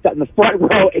assignment, sat in the front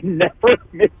row, and never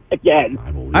missed again.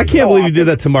 I can't believe you did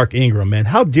that to Mark Ingram, man.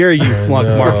 How dare you flunk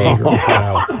Mark Ingram?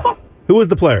 Wow. Who was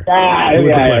the player? Who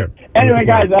was the player? Anyway,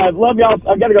 guys, love y'all.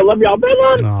 I've got to go. Love y'all. Bye.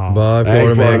 Bye,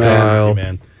 Florida man, Kyle.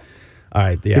 Man. All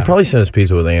right, yeah. He probably sent us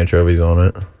pizza with anchovies on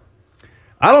it.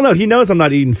 I don't know. He knows I'm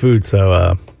not eating food,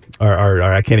 so or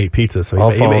I can't eat pizza. So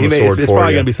I'll fall on the sword it's for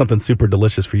probably you. going to be something super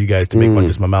delicious for you guys to make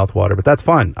just my mouth water. But that's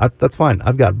fine. That's fine.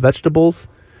 I've got vegetables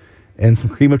and some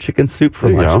cream of chicken soup for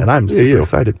lunch, and I'm super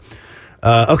excited.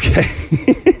 Okay.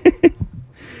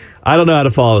 I don't know how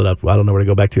to follow it up. I don't know where to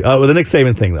go back to. With the Nick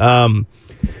Saban thing.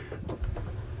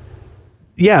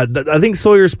 I think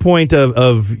Sawyer's point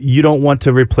of you don't want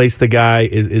to replace the guy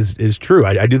is true.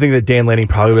 I do think that Dan Lanning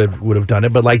probably would have done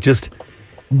it, but like just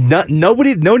no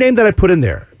name that I put in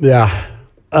there. Yeah.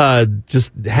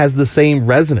 Just has the same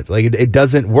resonance. Like it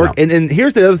doesn't work. No. And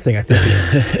here's the other thing I think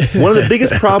is one of the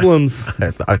biggest problems.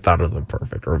 I thought of the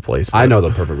perfect replacement. I know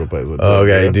the perfect replacement.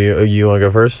 Okay, do you want to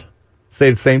go first? Say it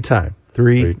at the same time.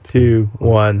 3, 2,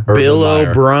 1. Bill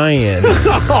O'Brien.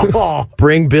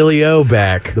 Bring Billy O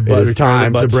back. It's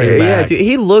time to bring back. Yeah, dude,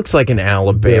 he looks like an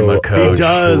Alabama coach. He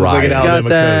does. Right. Like He's got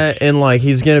that, and like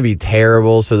he's going to be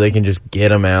terrible, so they can just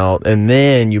get him out, and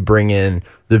then you bring in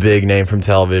the big name from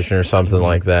television or something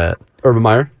like that. Urban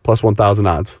Meyer plus 1,000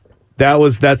 odds.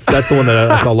 That's the one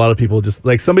that I saw a lot of people just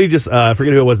like somebody just I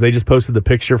forget who it was. They just posted the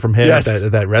picture from him at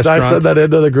that restaurant. I said that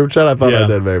into the group chat. I thought I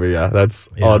did maybe. Yeah, that's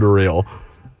unreal.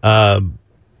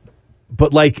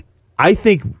 But like I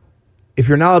think if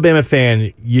you're an Alabama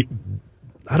fan,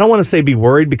 I don't want to say be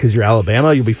worried because you're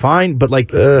Alabama, you'll be fine. But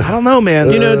like I don't know, man.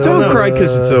 Don't cry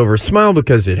because it's over. Smile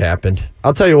because it happened.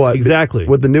 I'll tell you what. Exactly.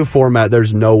 With the new format,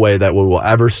 there's no way that we will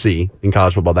ever see in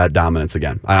college football that dominance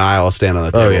again. I'll stand on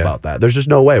the table about that. There's just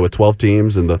no way with 12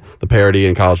 teams and the parity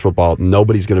in college football.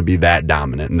 Nobody's going to be that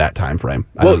dominant in that time frame.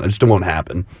 It just won't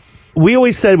happen. We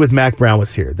always said with Mac Brown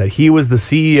was here that he was the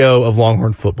CEO of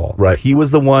Longhorn football. Right. He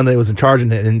was the one that was in charge,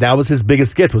 and that was his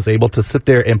biggest gift, was able to sit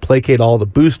there and placate all the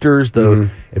boosters, the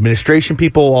administration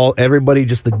people, everybody,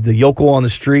 just the yokel on the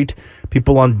street,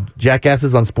 people on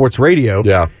jackasses on sports radio.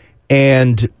 Yeah.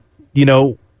 And,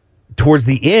 towards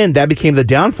the end, that became the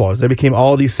downfall. There became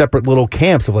all these separate little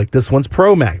camps of like, this one's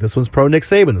pro Mac, this one's pro Nick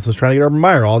Saban, this one's trying to get Urban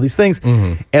Meyer, all these things.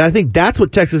 And I think that's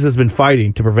what Texas has been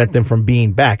fighting to prevent them from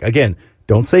being back. Again,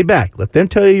 don't say back. Let them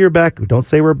tell you you're back. Don't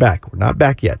say we're back. We're not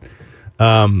back yet.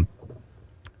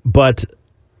 But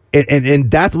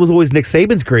that was always Nick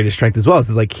Saban's greatest strength as well. Is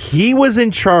that like he was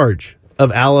in charge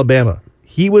of Alabama.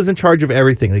 He was in charge of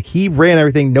everything. Like he ran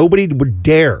everything. Nobody would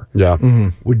dare.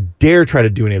 Would dare try to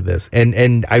do any of this.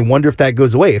 And I wonder if that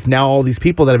goes away. If now all these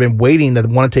people that have been waiting that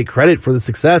want to take credit for the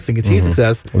success and continue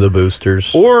success, the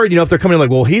boosters, or if they're coming in like,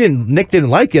 well, Nick didn't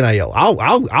like NIL.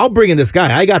 I'll bring in this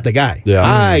guy. I got the guy. Yeah.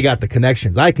 I got the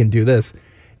connections. I can do this,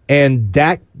 and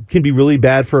that can be really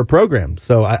bad for a program.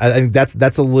 So I think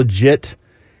that's a legit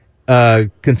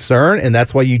concern, and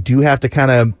that's why you do have to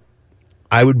kind of.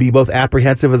 I would be both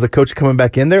apprehensive as a coach coming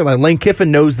back in there. Like Lane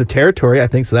Kiffin knows the territory, I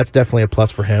think, so that's definitely a plus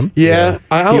for him. Yeah.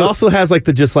 He also has like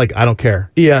I don't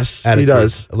care. Yes, attitude. He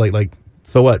does. Like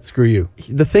so what? Screw you.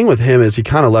 The thing with him is he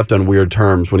kind of left on weird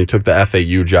terms when he took the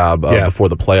FAU job before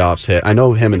the playoffs hit. I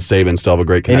know him and Saban still have a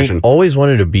great connection. And he always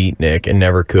wanted to beat Nick and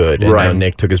never could. And now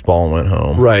Nick took his ball and went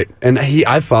home. Right. And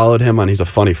I followed him he's a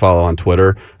funny follow on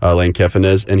Twitter, Lane Kiffin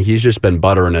is, and he's just been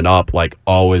buttering it up, like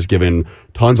always giving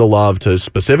tons of love to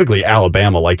specifically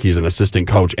Alabama, like he's an assistant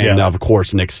coach, and of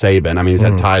course Nick Saban. I mean, he's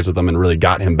had ties with them and really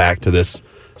got him back to this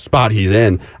spot he's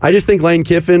in. I just think Lane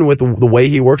Kiffin, with the way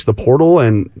he works the portal,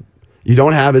 and you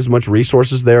don't have as much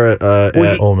resources there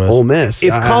at Ole Miss. If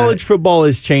college football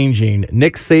is changing,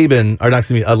 Nick Saban,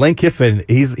 Lane Kiffin,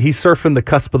 he's surfing the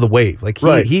cusp of the wave. Like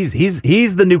he's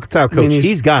the new style coach.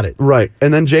 He's got it. Right.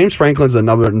 And then James Franklin's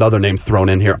another name thrown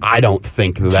in here. I don't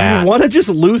think that. Do you want to just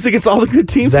lose against all the good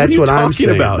teams? That's what I'm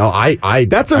talking about. No,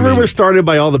 that's a rumor started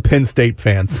by all the Penn State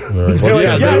fans. They want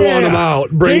him out.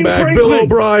 Bring James back Franklin, Bill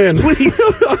O'Brien.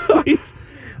 Please.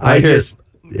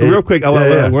 Real quick,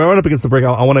 we're up against the break.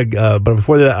 I want to, but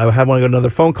before that, I want to go to another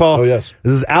phone call. Oh, yes.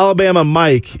 This is Alabama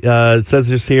Mike. It says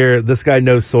just here, this guy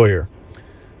knows Sawyer.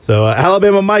 So,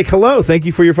 Alabama Mike, hello. Thank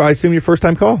you for I assume your first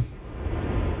time call.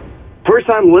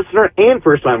 First-time listener and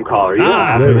first-time caller.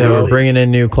 We're bringing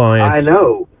in new clients. I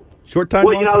know. Short time.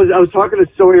 Well, I was talking to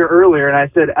Sawyer earlier, and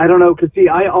I said, I don't know, because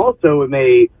I also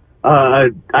I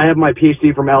have my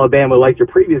PhD from Alabama, like your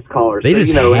previous caller. They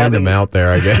just hand them out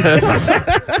there, I guess.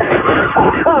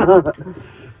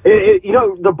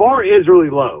 The bar is really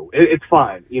low. It's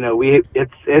fine. It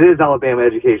is Alabama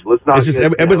education. Let's not. It's just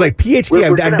everybody's like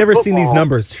PhD. I've never seen these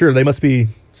numbers. Sure, they must be.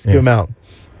 Just give them out.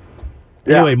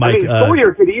 Yeah. Anyway, Mike.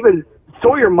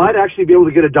 Sawyer might actually be able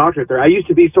to get a doctorate there. I used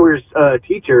to be Sawyer's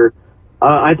teacher.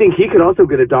 I think he could also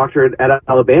get a doctorate at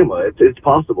Alabama. It's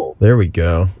possible. There we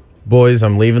go. Boys,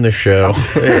 I'm leaving the show.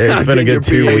 It's been a good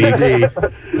 2 weeks.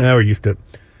 Yeah, we're used to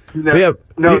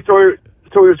it.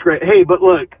 Sawyer's great. Hey, but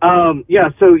look, so,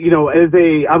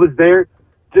 I was there,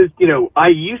 I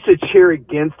used to cheer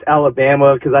against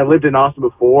Alabama because I lived in Austin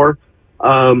before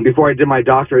I did my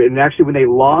doctorate. And actually, when they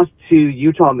lost to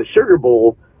Utah in the Sugar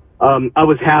Bowl, I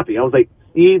was happy. I was like,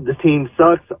 see, the team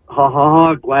sucks. Ha, ha,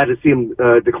 ha. Glad to see them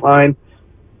decline.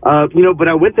 But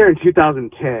I went there in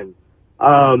 2010.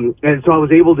 And so I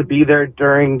was able to be there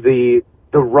during the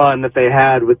run that they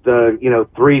had with the,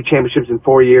 3 championships in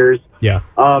 4 years. Yeah.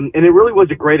 And it really was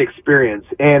a great experience.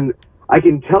 And I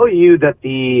can tell you that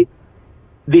the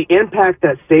impact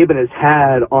that Saban has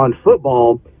had on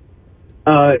football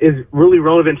is really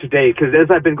relevant today, because as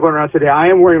I've been going around today, I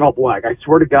am wearing all black. I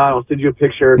swear to God, I'll send you a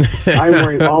picture. I'm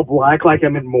wearing all black like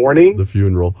I'm in mourning. The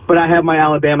funeral. But I have my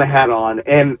Alabama hat on.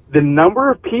 And the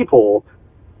number of people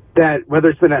that, whether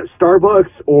it's been at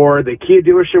Starbucks or the Kia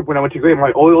dealership when I went to get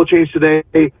my oil change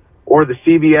today, or the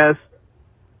CVS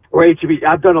or HEB,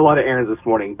 I've done a lot of errands this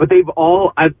morning, but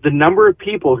the number of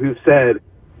people who've said,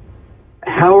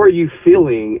 how are you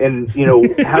feeling? And,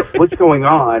 what's going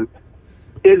on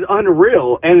is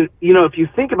unreal. And, if you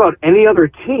think about any other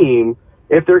team,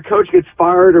 if their coach gets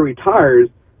fired or retires,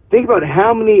 think about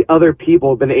how many other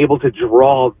people have been able to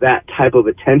draw that type of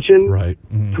attention, right?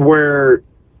 Mm-hmm. To where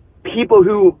people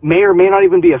who may or may not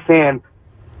even be a fan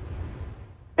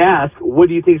ask, what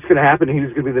do you think is going to happen and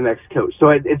who's going to be the next coach? So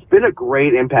it's been a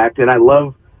great impact, and I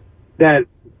love that,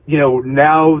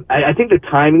 now I think the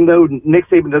timing, though, Nick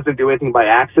Saban doesn't do anything by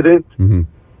accident. Mm-hmm.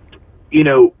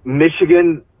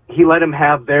 Michigan, he let them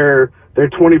have their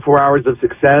 24 hours of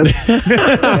success.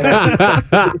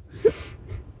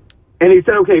 And he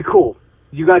said, okay, cool.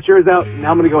 You got yours out.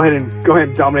 Now I'm going to go ahead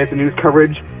and dominate the news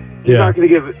coverage. He's not going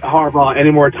to give Harbaugh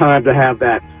any more time to have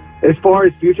that. As far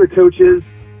as future coaches,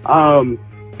 and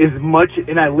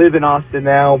I live in Austin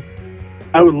now,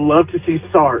 I would love to see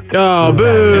Sark. Oh,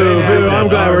 boo. I'm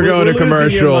glad we're going to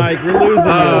commercial. We're losing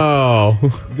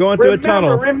you. Going through a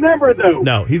tunnel. Remember, though.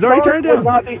 No, he's already turned down. Would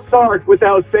not be Sark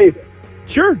without Saban.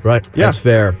 Sure. Right. Yeah. That's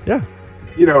fair. Yeah.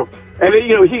 And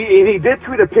he did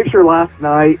tweet a picture last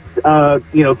night,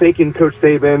 thanking Coach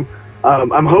Saban.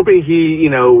 I'm hoping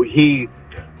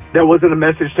that wasn't a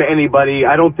message to anybody.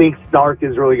 I don't think Sark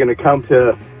is really going to come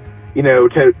to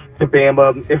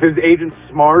Bama. If his agent's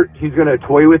smart, he's going to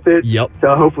toy with it. Yep.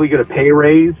 So hopefully get a pay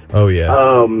raise. Oh,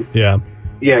 yeah.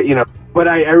 Yeah, but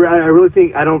I really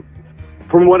think,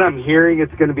 from what I'm hearing,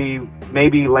 it's going to be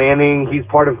maybe Lanning. He's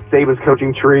part of Saban's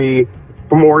coaching tree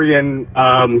from Oregon.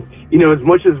 As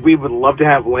much as we would love to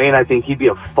have Lane, I think he'd be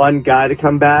a fun guy to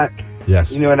come back.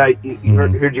 Yes. And I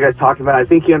heard you guys talking about it. I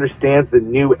think he understands the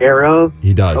new era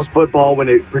he does. of football when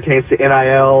it pertains to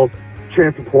NIL,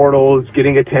 transfer portals,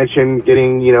 getting attention,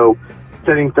 getting,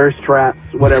 setting thirst traps,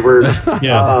 whatever.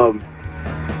 Yeah.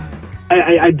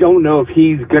 I don't know if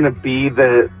he's going to be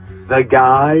the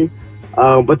guy,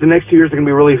 but the next 2 years are going to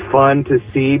be really fun to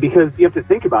see, because you have to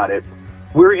think about it.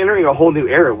 We're entering a whole new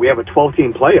era. We have a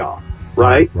 12-team playoff,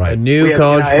 right? A new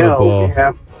college NIL, football.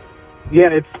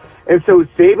 And so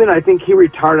Saban, I think he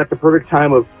retired at the perfect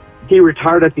time he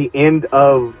retired at the end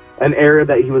of an era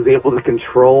that he was able to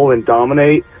control and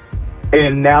dominate.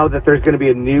 And now that there's going to be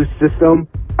a new system,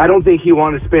 I don't think he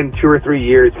wanted to spend 2 or 3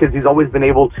 years, because he's always been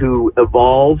able to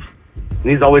evolve,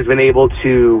 and he's always been able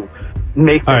to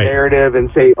make the narrative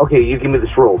and say, okay, you give me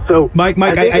this role. So, Mike,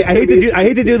 I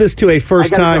hate to do this to a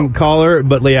first-time caller,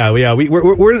 but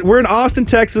we're in Austin,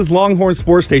 Texas, Longhorn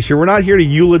Sports Station. We're not here to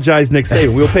eulogize Nick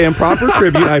Saban. We'll pay him proper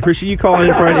tribute. I appreciate you calling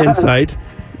in for an insight.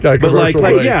 But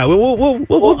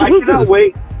we'll do this.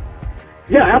 Wait.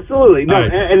 Yeah, absolutely. No,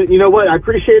 and you know what? I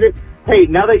appreciate it. Hey,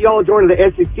 now that y'all joined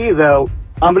the SEC, though,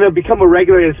 I'm going to become a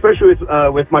regular, especially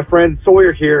with my friend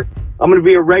Sawyer here. I'm going to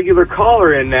be a regular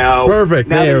caller in now. Perfect.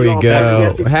 There we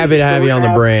go. Happy to have you on the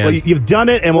brand. Well, you've done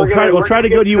it, and we'll try to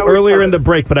go to you earlier in the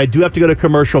break, but I do have to go to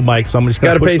commercial, Mike, so I'm just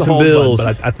going to push pay the some hold bills.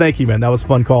 button. But I thank you, man. That was a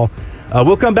fun call.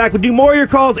 We'll come back. We'll do more of your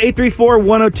calls,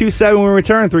 834-1027 when we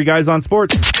return. 3 Guys on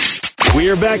Sports. We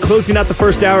are back, closing out the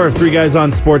first hour of 3 Guys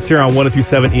on Sports here on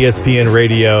 102.7 ESPN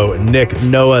Radio. Nick,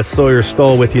 Noah, Sawyer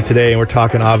Stoll with you today, and we're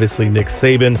talking, obviously, Nick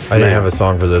Saban. I didn't have a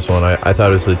song for this one. I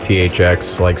thought it was the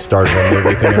THX, starting a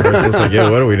movie thing. I was just like,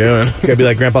 what are we doing? It's going to be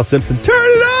like Grandpa Simpson, turn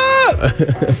it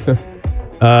up!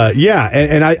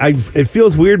 It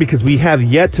feels weird because we have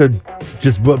yet to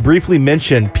just briefly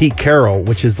mention Pete Carroll,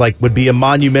 which is would be a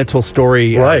monumental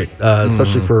story, right?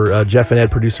 Especially for Jeff and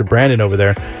Ed, producer Brandon over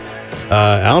there.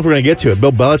 I don't know if we're going to get to it.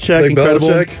 Bill Belichick,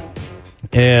 incredible.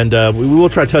 And we will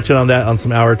try touching on that on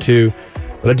some hour 2.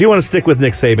 But I do want to stick with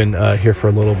Nick Saban here for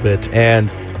a little bit.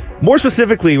 And more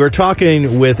specifically, we're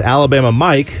talking with Alabama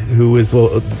Mike, who is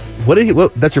What did he?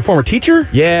 That's your former teacher?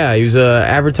 Yeah, he was an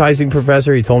advertising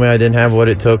professor. He told me I didn't have what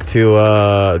it took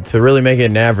to really make it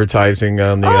in advertising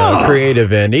on the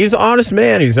creative end. He's an honest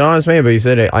man. But he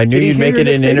said I knew you'd make it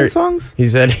in songs. He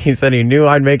said he knew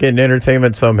I'd make it in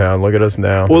entertainment somehow. And look at us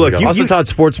now. Well, look, you also taught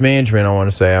sports management. I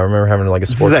want to say I remember having like a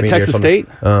sports. Is that Texas State?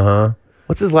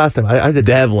 What's his last name? I did.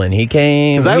 Devlin. He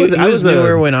came. I was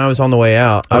newer when I was on the way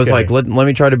out. I was like, let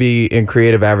me try to be in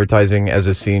creative advertising as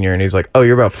a senior. And he's like, oh,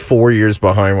 you're about 4 years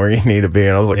behind where you need to be.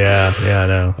 And I was like, yeah, I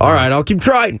know. All right, I'll keep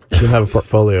trying. You have a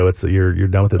portfolio. You're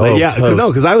done with it. Oh, yeah,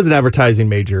 because I was an advertising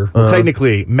major. Well,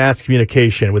 technically, mass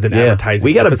communication with an advertising.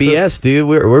 We got emphasis. a BS, dude.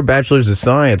 We're bachelors of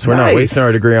science. We're not wasting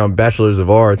our degree on bachelors of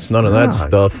arts. None of that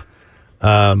stuff.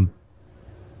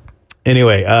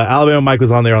 Anyway, Alabama Mike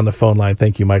was on there on the phone line.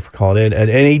 Thank you, Mike, for calling in.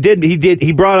 And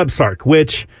he brought up Sark,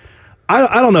 which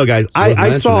I don't know, guys.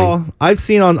 I've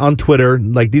seen on Twitter,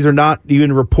 like, these are not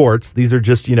even reports. These are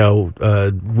just,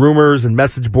 rumors and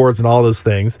message boards and all those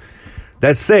things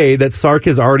that say that Sark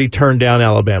has already turned down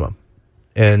Alabama.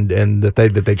 And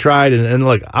that they tried and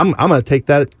look, I'm gonna take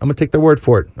that. I'm gonna take their word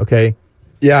for it. Okay.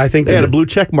 Yeah, I think they had a blue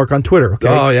check mark on Twitter. Okay.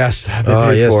 Oh yes.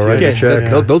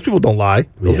 Those people don't lie.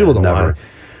 Those people don't lie.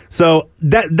 So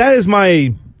that is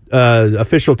my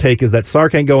official take, is that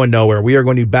Sark ain't going nowhere. We are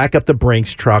going to back up the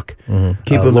Brinks truck.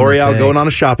 Keep L'Oreal going on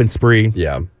a shopping spree.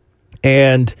 Yeah.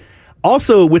 And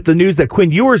also with the news that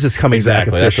Quinn Ewers is coming back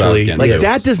officially,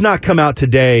 that does not come out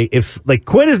today. If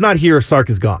Quinn is not here, Sark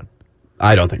is gone.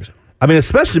 I don't think so. I mean,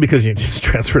 especially because you just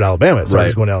transferred to Alabama. So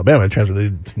he's going to Alabama.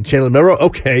 Transferred to Chandler Milroe.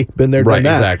 Okay, been there, done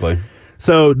that. Exactly.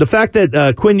 So the fact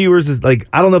that Quinn Ewers is I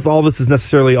don't know if all this is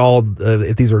necessarily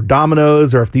if these are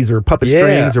dominoes or if these are puppet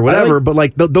strings or whatever,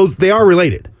 but those they are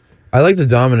related. I like the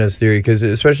dominoes theory because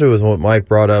especially with what Mike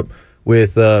brought up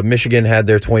with Michigan had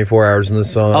their 24 hours in the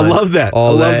sun. I love that.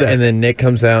 And then Nick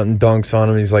comes out and dunks on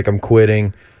him. He's like, I'm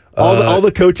quitting. All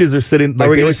the coaches are sitting. Like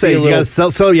they say, you guys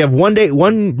you have one day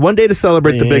to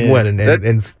celebrate the big win, and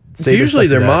it's usually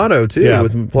their motto too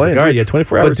with playing. All right,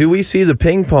 24 hours. But do we see the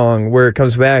ping pong where it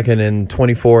comes back and in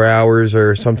 24 hours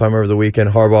or sometime over the weekend,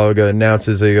 Harbaugh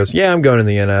announces that he goes, "Yeah, I'm going to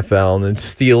the NFL," and then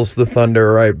steals the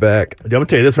thunder right back. I'm gonna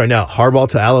tell you this right now: Harbaugh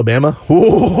to Alabama.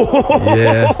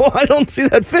 Yeah, I don't see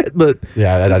that fit, but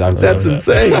that's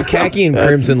insane. Khaki and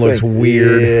crimson looks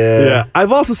weird. Yeah,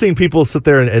 I've also seen people sit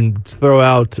there and throw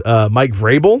out Mike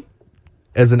Vrabel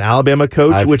as an Alabama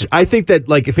coach, which I think that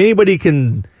if anybody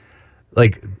can.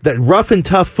 Like that rough and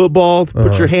tough football,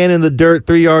 put your hand in the dirt,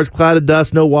 3 yards, cloud of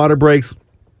dust, no water breaks.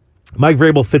 Mike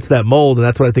Vrabel fits that mold, and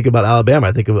that's what I think about Alabama.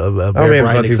 I think of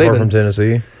Alabama's not too far from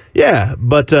Tennessee. Yeah,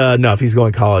 but no, if he's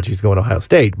going college, he's going to Ohio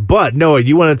State. But Noah,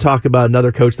 you want to talk about another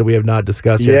coach that we have not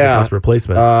discussed yet as a possible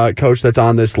replacement? Coach that's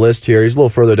on this list here. He's a little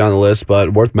further down the list,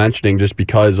 but worth mentioning just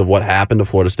because of what happened to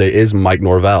Florida State is Mike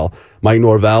Norvell. Mike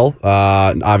Norvell,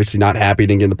 obviously not happy,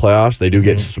 didn't get in the playoffs. They do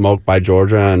get smoked by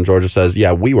Georgia, and Georgia says,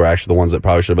 yeah, we were actually the ones that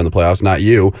probably should have been in the playoffs, not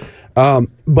you.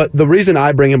 But the reason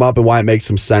I bring him up and why it makes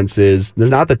some sense is there's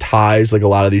not the ties like a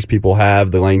lot of these people have,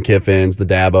 the Lane Kiffins, the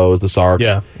Dabos, the Sarks,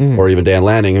 or even Dan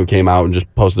Lanning, who came out and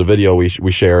just posted a video we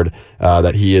shared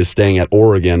that he is staying at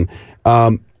Oregon.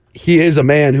 He is a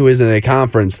man who is in a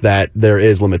conference that there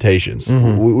is limitations.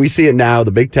 We see it now.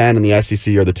 The Big Ten and the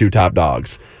SEC are the two top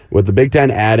dogs. With the Big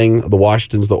Ten adding the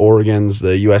Washingtons, the Oregons,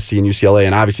 the USC and UCLA,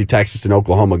 and obviously Texas and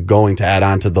Oklahoma going to add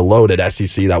on to the loaded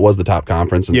SEC that was the top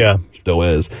conference and still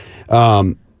is.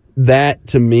 That,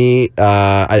 to me,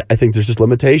 I think there's just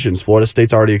limitations. Florida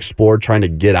State's already explored trying to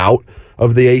get out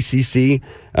of the ACC.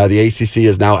 The ACC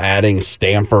is now adding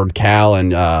Stanford, Cal,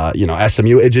 and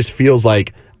SMU. It just feels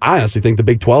like I honestly think the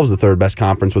Big 12 is the third best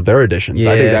conference with their additions.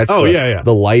 I think that's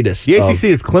the lightest. The ACC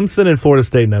is Clemson and Florida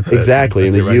State, and that's exactly.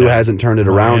 And the U hasn't turned it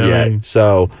around yet.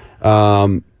 So,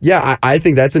 I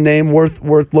think that's a name worth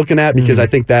looking at because I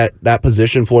think that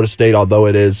position, Florida State, although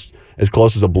it is as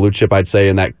close as a blue chip, I'd say,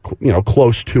 and that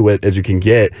close to it as you can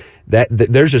get. That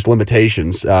there's just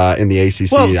limitations in the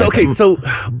ACC. Well, so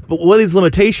what are these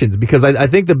limitations? Because I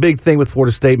think the big thing with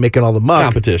Florida State making all the muck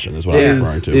competition is what I'm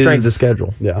referring to. Strength of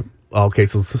schedule. Yeah. Okay,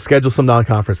 so schedule some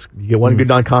non-conference. You get one good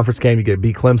non-conference game. You get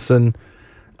beat Clemson.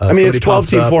 I mean, it's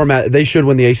 12-team format. They should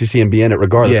win the ACC and be in it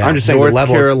regardless. I'm just saying North the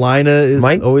level. Carolina is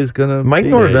always going to... Mike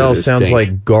Norvell sounds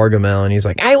like Gargamel, and he's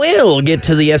like, I will get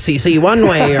to the SEC one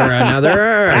way or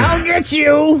another. I'll get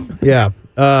you. Yeah.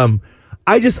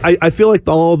 I feel like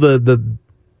all the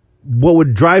what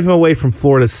would drive him away from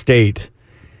Florida State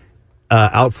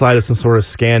outside of some sort of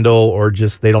scandal or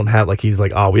just they don't have, like he's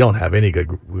like, oh, we don't have any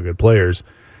good players,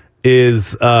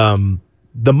 is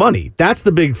the money. That's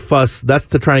the big fuss. That's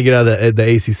to try to get out of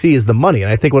the ACC is the money.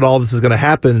 And I think what all this is going to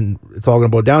happen, it's all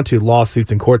going to boil down to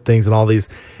lawsuits and court things and all these.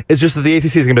 It's just that the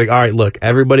ACC is going to be like, all right, look,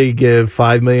 everybody give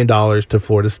 $5 million to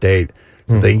Florida State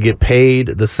so they can get paid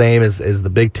the same as the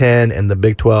Big Ten and the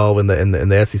Big 12 and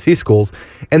the SEC schools,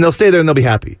 and they'll stay there and they'll be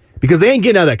happy because they ain't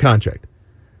getting out of that contract.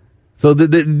 So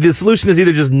the solution is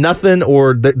either just nothing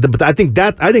or but I think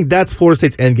that's Florida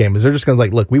State's end game is they're just going to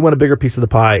like, look, we want a bigger piece of the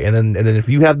pie, and then if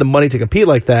you have the money to compete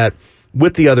like that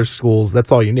with the other schools,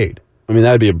 that's all you need. I mean,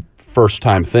 that'd be a first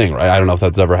time thing, right? I don't know if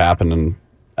that's ever happened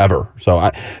ever.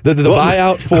 So the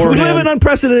buyout for we live in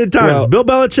unprecedented times. Well, Bill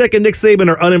Belichick and Nick Saban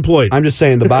are unemployed. I'm just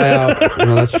saying the buyout.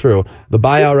 That's true. The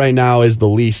buyout right now is the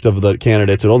least of the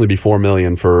candidates. It'd only be $4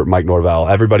 million for Mike Norvell.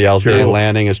 Everybody else, Dan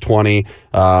Lanning is $20.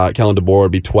 Kellen DeBoer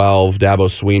would be $12. Dabo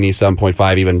Sweeney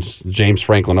 $7.5. Even James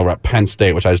Franklin over at Penn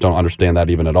State, which I just don't understand that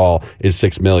even at all, is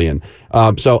 $6 million.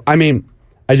 So I mean,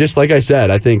 like I said,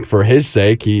 I think for his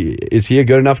sake, is he a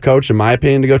good enough coach, in my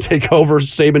opinion, to go take over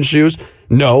Saban's shoes?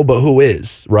 No, but who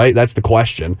is, right? That's the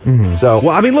question. Mm-hmm. So,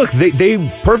 well, I mean, look, they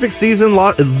perfect season.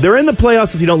 They're in the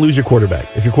playoffs if you don't lose your quarterback.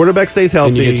 If your quarterback stays healthy,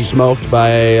 and you get smoked by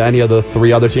any of the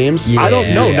 3 other teams. Yeah. I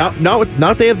don't know.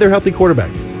 Not if they have their healthy quarterback.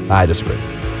 I disagree.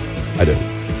 I do.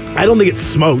 I don't think it's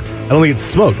smoked.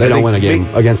 They don't win a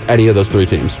game against any of those 3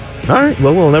 teams. All right.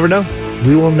 Well, we'll never know.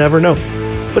 We will never know.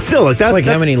 But still, like that's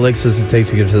how many licks does it take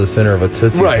to get to the center of a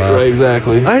Tootsie Pop? Right,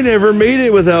 exactly. I never made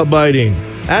it without biting.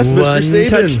 Ask Mr.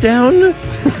 Saban. 1 touchdown,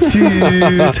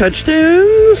 2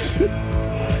 touchdowns.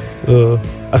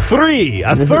 A 3,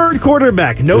 a third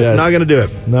quarterback. Nope, yes. Not going to do it.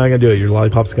 Not going to do it. Your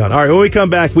lollipop's gone. All right, when we come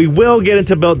back, we will get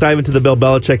into dive into the Bill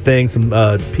Belichick thing, some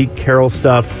Pete Carroll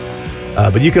stuff.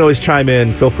 But you can always chime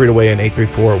in. Feel free to weigh in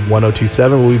 834-1027.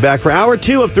 We'll be back for hour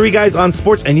 2 of 3 Guys on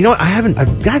Sports. And you know what? I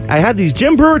had these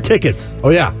Jim Brewer tickets. Oh,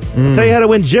 yeah. I'll tell you how to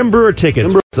win Jim Brewer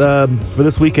tickets for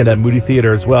this weekend at Moody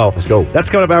Theater as well. Let's go. That's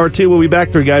coming up hour 2. We'll be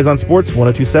back. 3 Guys on Sports,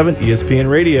 1027 ESPN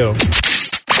Radio.